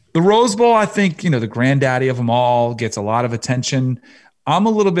bowl, the Rose Bowl, I think, the granddaddy of them all, gets a lot of attention. I'm a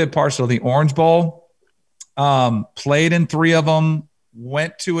little bit partial to the Orange Bowl. Played in 3 of them,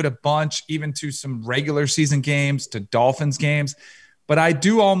 went to it a bunch, even to some regular season games, to Dolphins games. But I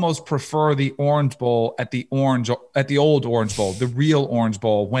do almost prefer the Orange Bowl at the old Orange Bowl, the real Orange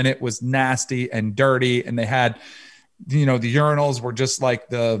Bowl, when it was nasty and dirty, and they had, the urinals were just like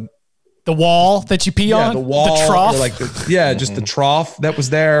the wall that you pee on, the wall, the trough, just the trough that was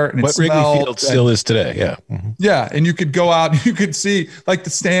there, and what Wrigley Field still is today, yeah, yeah. And you could go out, and you could see the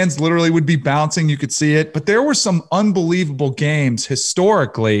stands literally would be bouncing. You could see it, but there were some unbelievable games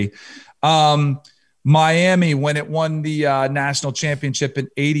historically. Miami, when it won the national championship in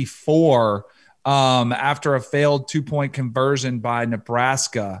 '84, after a failed 2-point conversion by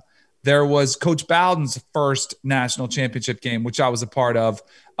Nebraska, there was Coach Bowden's first national championship game, which I was a part of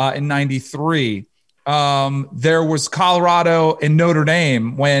in '93. There was Colorado and Notre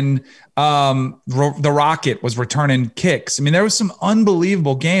Dame when the Rocket was returning kicks. I mean, there was some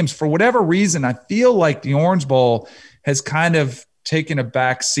unbelievable games. For whatever reason, I feel like the Orange Bowl has kind of taken a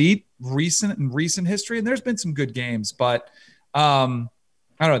back seat in recent history, and there's been some good games, but I don't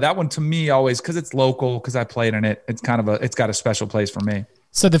know, that one to me always, because it's local, because I played in it, it's got a special place for me.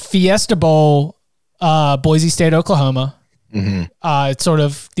 So the Fiesta Bowl, Boise State, Oklahoma, it's sort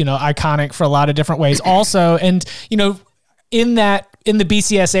of iconic for a lot of different ways also. And in the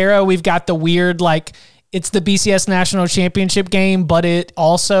BCS era, we've got the weird, it's the BCS national championship game, but it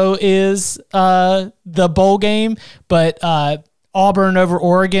also is the bowl game. But Auburn over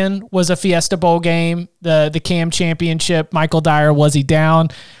Oregon was a Fiesta Bowl game. The CAM championship, Michael Dyer, was he down?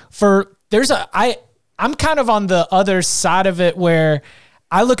 I'm kind of on the other side of it, where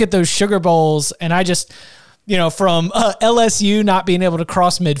I look at those Sugar Bowls and I just, from LSU not being able to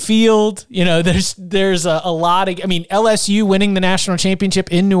cross midfield, there's a lot of, LSU winning the national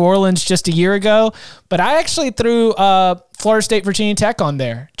championship in New Orleans just a year ago, but I actually threw Florida State, Virginia Tech on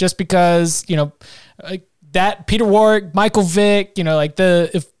there just because, that Peter Warrick, Michael Vick,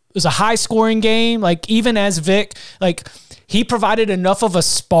 if it was a high scoring game, even as Vick, he provided enough of a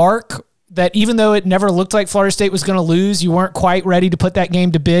spark that even though it never looked like Florida State was going to lose, you weren't quite ready to put that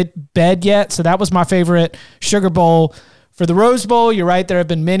game to bed yet. So that was my favorite Sugar Bowl. For the Rose Bowl, you're right, there have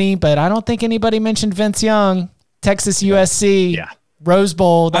been many, but I don't think anybody mentioned Vince Young, Texas USC. Yeah. Rose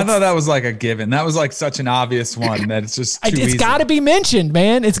Bowl. I thought that was like a given. That was like such an obvious one that it's just too it's easy. got to be mentioned,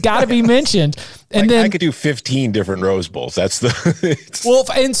 man. It's got to be mentioned. And then I could do 15 different Rose Bowls. That's the well,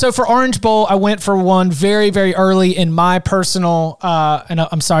 and so for Orange Bowl, I went for one very, very early in my personal. And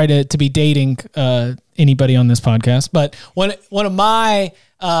I'm sorry to be dating anybody on this podcast, but one of my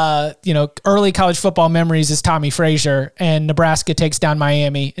early college football memories is Tommy Frazier, and Nebraska takes down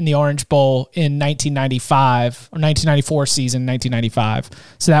Miami in the Orange Bowl in 1995 or 1994 season, 1995.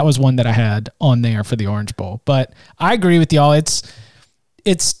 So that was one that I had on there for the Orange Bowl. But I agree with y'all.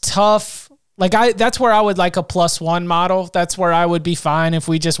 It's tough. Like that's where I would like a +1 model. That's where I would be fine if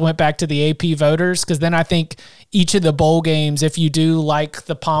we just went back to the AP voters. Cause then I think each of the bowl games, if you do like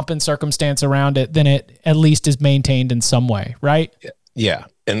the pomp and circumstance around it, then it at least is maintained in some way. Right. Yeah.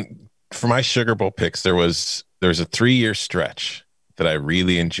 And for my Sugar Bowl picks, there's a 3-year stretch that I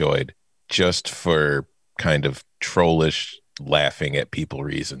really enjoyed just for kind of trollish laughing at people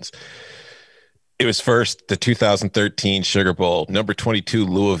reasons. It was first the 2013 Sugar Bowl. Number 22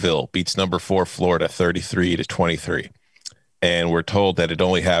 Louisville beats number 4 Florida 33-23. And we're told that it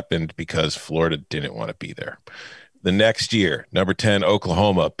only happened because Florida didn't want to be there. The next year, number 10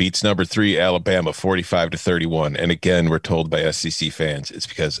 Oklahoma beats number 3 Alabama 45-31. And again, we're told by SEC fans it's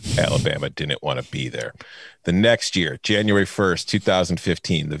because Alabama didn't want to be there. The next year, January 1st,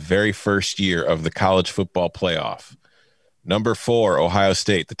 2015, the very first year of the college football playoff, number 4 Ohio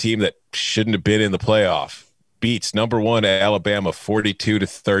State, the team that shouldn't have been in the playoff, beats number 1 Alabama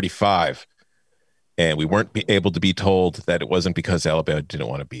 42-35. And we weren't able to be told that it wasn't because Alabama didn't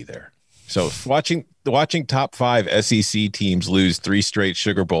want to be there. So watching top 5 SEC teams lose 3 straight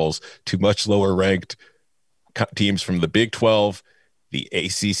Sugar Bowls to much lower ranked teams from the Big 12, the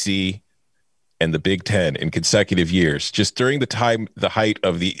ACC, and the Big 10 in consecutive years, just during the height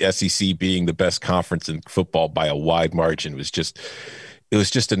of the SEC being the best conference in football by a wide margin, was just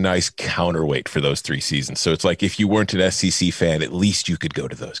a nice counterweight for those 3 seasons. So it's like, if you weren't an SEC fan, at least you could go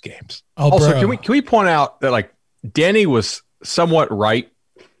to those games. Also, can we point out that like Danny was somewhat right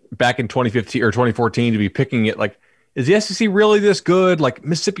back in 2015 or 2014 to be picking it? Like, is the SEC really this good? Like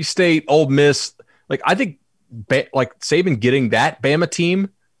Mississippi State, Ole Miss, like I think like Saban getting that Bama team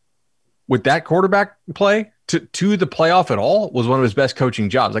with that quarterback play to the playoff at all was one of his best coaching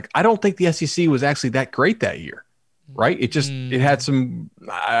jobs. Like, I don't think the SEC was actually that great that year, right? It had some,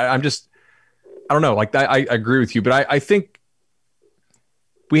 I don't know. Like I agree with you, but I think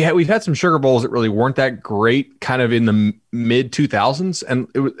we've had some Sugar Bowls that really weren't that great kind of in the mid 2000s. And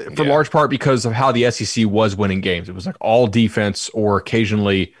it was for large part because of how the SEC was winning games. It was like all defense or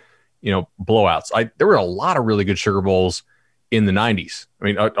occasionally, blowouts. There were a lot of really good Sugar Bowls in the 90s. I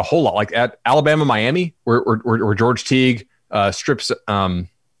mean, a whole lot, like at Alabama, Miami, where George Teague strips,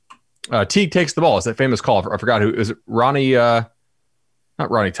 Teague takes the ball. It's that famous call. I forgot who is it. Ronnie, not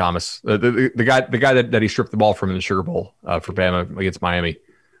Ronnie Thomas, the guy that he stripped the ball from in the Sugar Bowl for Bama against Miami.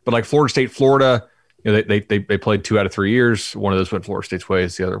 But like Florida State, Florida, they played 2 out of 3 years. One of those went Florida State's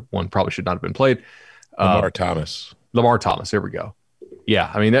ways. The other one probably should not have been played. Lamar Thomas. There we go.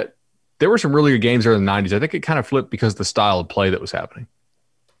 Yeah, I mean there were some really good games there in the 90s. I think it kind of flipped because of the style of play that was happening.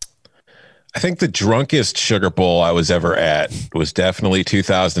 I think the drunkest Sugar Bowl I was ever at was definitely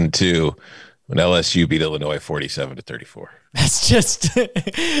 2002 when LSU beat Illinois 47-34.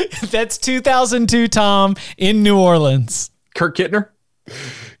 That's 2002, Tom, in New Orleans. Kirk Kittner?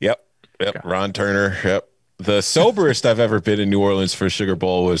 Yep. Okay. Ron Turner. Yep. The soberest I've ever been in New Orleans for Sugar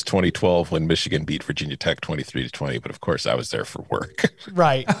Bowl was 2012 when Michigan beat Virginia Tech 23-20. But of course, I was there for work.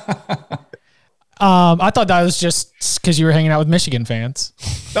 Right. I thought that was just because you were hanging out with Michigan fans.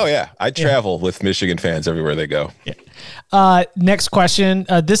 Oh, yeah. I travel with Michigan fans everywhere they go. Yeah. Next question.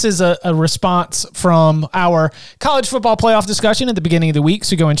 This is a response from our college football playoff discussion at the beginning of the week.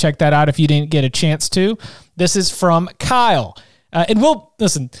 So go and check that out if you didn't get a chance to. This is from Kyle. And we'll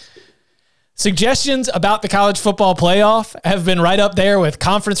listen. Suggestions about the college football playoff have been right up there with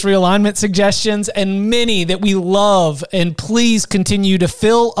conference realignment suggestions and many that we love. And please continue to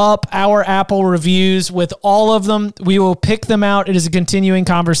fill up our Apple reviews with all of them. We will pick them out. It is a continuing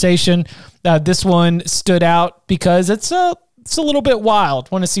conversation. This one stood out because it's a little bit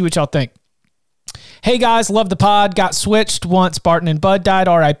wild. Want to see what y'all think. Hey guys, love the pod. Got switched once Barton and Bud died,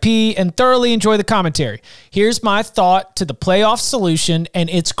 RIP, and thoroughly enjoy the commentary. Here's my thought to the playoff solution, and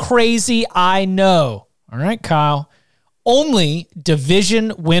it's crazy, I know. All right, Kyle. Only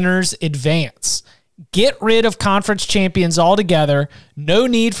division winners advance. Get rid of conference champions altogether. No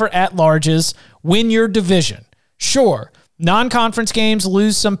need for at-larges. Win your division. Sure, Non-conference games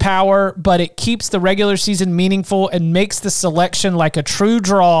lose some power, but it keeps the regular season meaningful and makes the selection like a true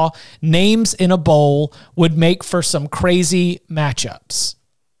draw. Names in a bowl would make for some crazy matchups.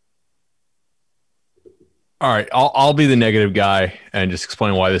 All right, I'll be the negative guy and just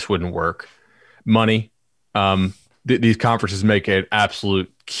explain why this wouldn't work. Money. These conferences make an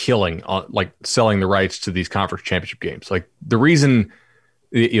absolute killing on like selling the rights to these conference championship games. Like the reason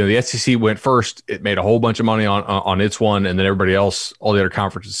the SEC went first, it made a whole bunch of money on its one, and then everybody else, all the other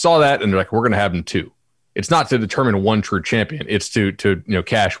conferences saw that, and they're like, we're going to have them too. It's not to determine one true champion; it's to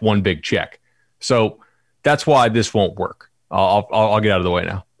cash one big check. So that's why this won't work. I'll get out of the way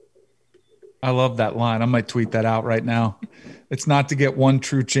now. I love that line. I might tweet that out right now. It's not to get one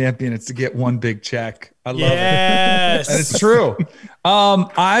true champion; it's to get one big check. I love it. And it's true.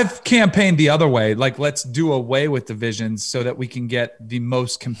 I've campaigned the other way. Like, let's do away with divisions so that we can get the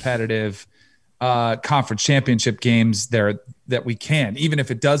most competitive conference championship games there that we can, even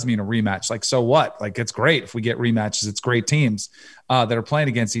if it does mean a rematch. Like, so what? Like, it's great if we get rematches. It's great teams that are playing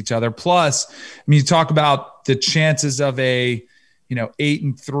against each other. Plus, I mean, you talk about the chances of a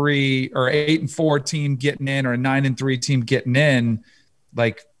 8-3 or 8-4 team getting in or a 9-3 team getting in.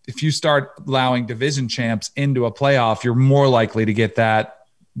 Like, if you start allowing division champs into a playoff, you're more likely to get that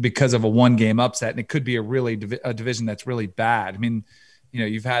because of a one-game upset. And it could be a division that's really bad. I mean,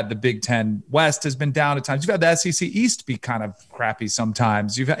 you've had the Big Ten West has been down at times. You've had the SEC East be kind of crappy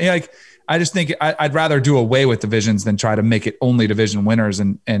sometimes. I just think I'd rather do away with divisions than try to make it only division winners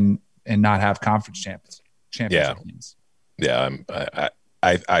and not have conference championship games. Yeah.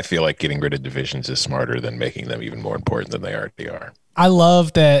 I feel like getting rid of divisions is smarter than making them even more important than they already are. I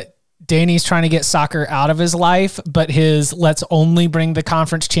love that Danny's trying to get soccer out of his life, but his let's only bring the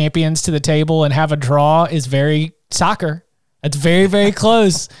conference champions to the table and have a draw is very soccer. It's very, very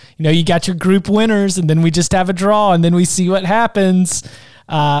close. You got your group winners, and then we just have a draw, and then we see what happens.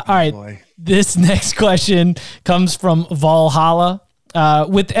 All right. Boy. This next question comes from Valhalla.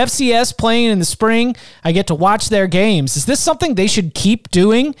 With FCS playing in the spring, I get to watch their games. Is this something they should keep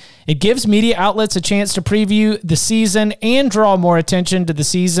doing? It gives media outlets a chance to preview the season and draw more attention to the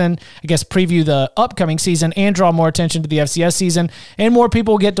season. I guess preview the upcoming season and draw more attention to the FCS season, and more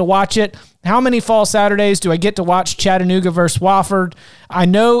people get to watch it. How many fall Saturdays do I get to watch Chattanooga versus Wofford? I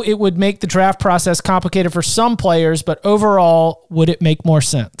know it would make the draft process complicated for some players, but overall, would it make more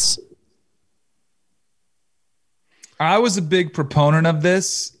sense? I was a big proponent of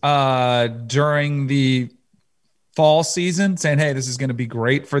this during the fall season, saying, hey, this is going to be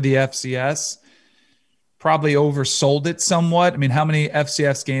great for the FCS. Probably oversold it somewhat. I mean, how many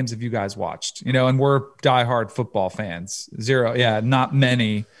FCS games have you guys watched? And we're diehard football fans. 0. Yeah, not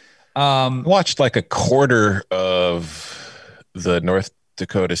many. Watched like a quarter of the North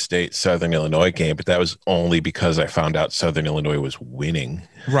Dakota State Southern Illinois game, but that was only because I found out Southern Illinois was winning.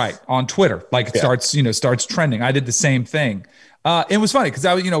 Right. On Twitter. Like it starts trending. I did the same thing. It was funny because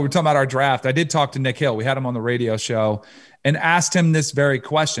we're talking about our draft. I did talk to Nick Hill. We had him on the radio show and asked him this very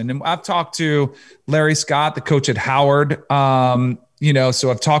question. And I've talked to Larry Scott, the coach at Howard.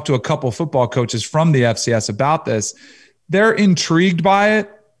 So I've talked to a couple of football coaches from the FCS about this. They're intrigued by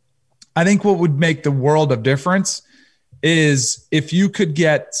it. I think what would make the world of difference is if you could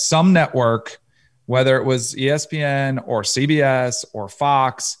get some network, whether it was ESPN or CBS or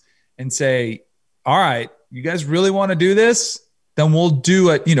Fox, and say, all right, you guys really want to do this? Then we'll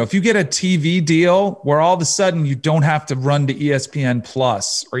do it. If you get a TV deal where all of a sudden you don't have to run to ESPN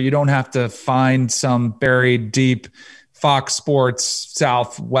Plus, or you don't have to find some buried deep Fox Sports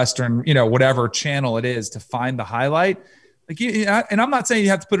Southwestern, whatever channel it is to find the highlight. And I'm not saying you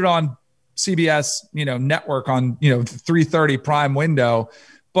have to put it on CBS, network on, 3:30 prime window,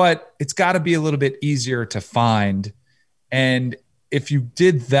 but it's got to be a little bit easier to find. And if you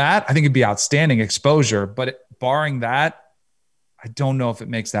did that, I think it'd be outstanding exposure, but barring that, I don't know if it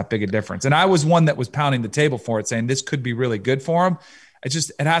makes that big a difference. And I was one that was pounding the table for it, saying this could be really good for him. It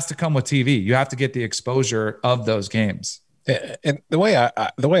has to come with TV. You have to get the exposure of those games. And the way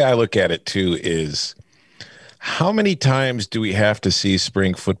I look at it too is, how many times do we have to see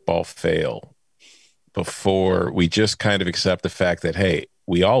spring football fail before we just kind of accept the fact that, hey,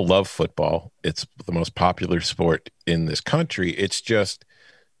 we all love football. It's the most popular sport in this country. It's just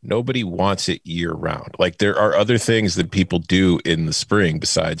nobody wants it year round. Like, there are other things that people do in the spring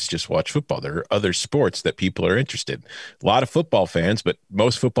besides just watch football. There are other sports that people are interested in. A lot of football fans, but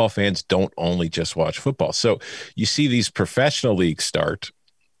most football fans don't only just watch football. So you see these professional leagues start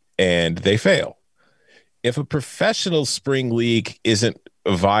and they fail. If a professional spring league isn't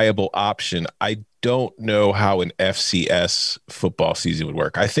a viable option, I don't know how an FCS football season would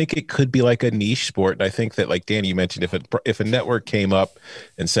work. I think it could be like a niche sport. And I think that, like Danny, you mentioned, if a network came up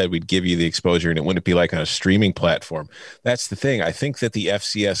and said we'd give you the exposure and it wouldn't be like on a streaming platform, that's the thing. I think that the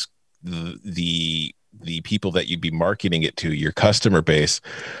FCS, the people that you'd be marketing it to, your customer base,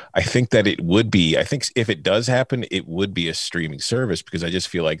 I think that it would be, I think if it does happen, it would be a streaming service, because I just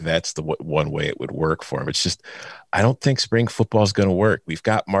feel like that's the one way it would work for them. It's just, I don't think spring football is going to work. We've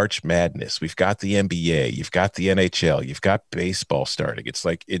got March Madness. We've got the NBA. You've got the NHL. You've got baseball starting. It's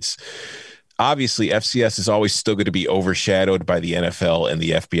like, it's obviously FCS is always still going to be overshadowed by the NFL and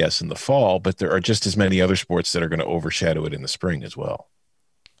the FBS in the fall, but there are just as many other sports that are going to overshadow it in the spring as well.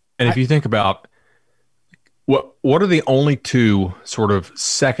 And if you think about what are the only two sort of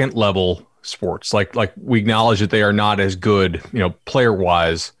second level sports, like we acknowledge that they are not as good, player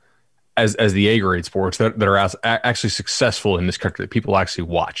wise as the A grade sports that are actually successful in this country that people actually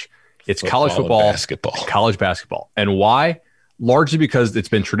watch. It's college football, basketball, college basketball. And why? Largely because it's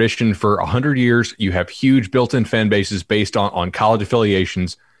been tradition for 100 years. You have huge built-in fan bases based on college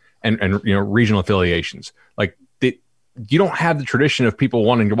affiliations and regional affiliations. Like, you don't have the tradition of people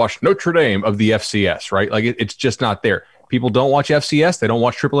wanting to watch Notre Dame of the FCS, right? Like, it's just not there. People don't watch FCS. They don't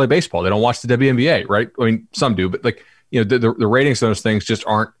watch AAA baseball. They don't watch the WNBA, right? I mean, some do, but the ratings of those things just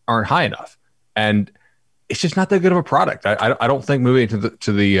aren't high enough, and it's just not that good of a product. I don't think moving to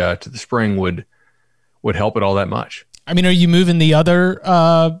the spring would help it all that much. I mean, are you moving the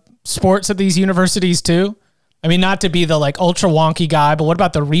other sports at these universities too? I mean, not to be the ultra wonky guy, but what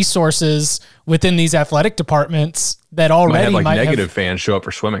about the resources within these athletic departments that already might have negative fans show up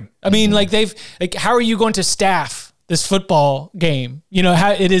for swimming? I mean, how are you going to staff this football game?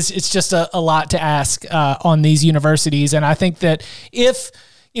 It's just a lot to ask on these universities. And I think that if,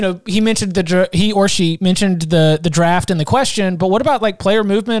 he or she mentioned the draft and the question, but what about player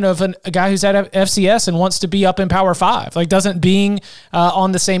movement of a guy who's at FCS and wants to be up in Power 5? Doesn't being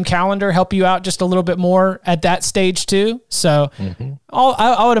on the same calendar help you out just a little bit more at that stage too? So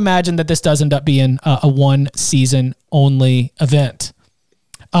I would imagine that this does end up being a one season only event.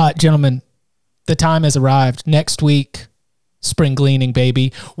 Gentlemen, the time has arrived. Next week, spring gleaning,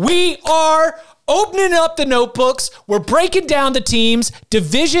 baby. We are opening up the notebooks. We're breaking down the teams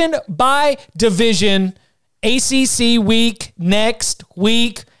division by division. ACC week next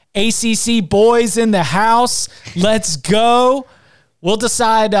week. ACC boys in the house. Let's go. We'll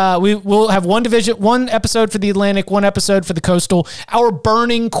decide. We'll have one division, one episode for the Atlantic, one episode for the Coastal. Our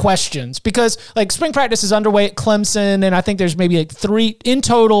burning questions, because spring practice is underway at Clemson, and I think there's maybe 3 in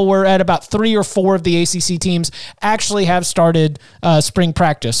total. We're at about 3 or 4 of the ACC teams actually have started spring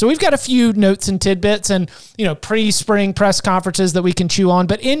practice. So we've got a few notes and tidbits, and pre-spring press conferences that we can chew on.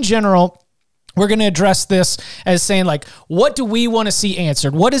 But in general, we're going to address this as saying, what do we want to see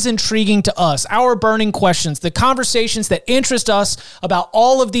answered? What is intriguing to us? Our burning questions, the conversations that interest us about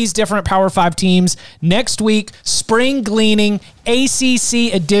all of these different Power 5 teams. Next week, Spring Gleaning,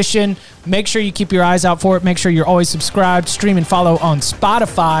 ACC edition. Make sure you keep your eyes out for it. Make sure you're always subscribed, stream, and follow on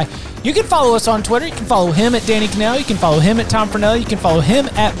Spotify. You can follow us on Twitter. You can follow him at Danny Cannell. You can follow him at Tom Fernelli. You can follow him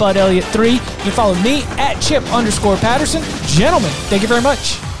at Bud Elliott 3. You can follow me at Chip_Patterson. Gentlemen, thank you very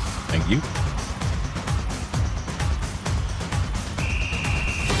much. Thank you.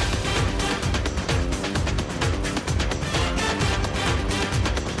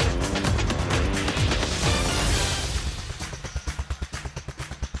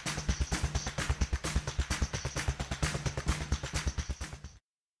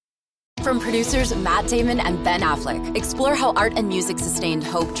 From producers Matt Damon and Ben Affleck, explore how art and music sustained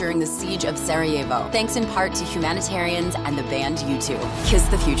hope during the siege of Sarajevo, thanks in part to humanitarians and the band U2. Kiss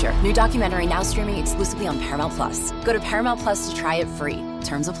the Future. New documentary now streaming exclusively on Paramount+. Go to Paramount+ to try it free.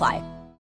 Terms apply.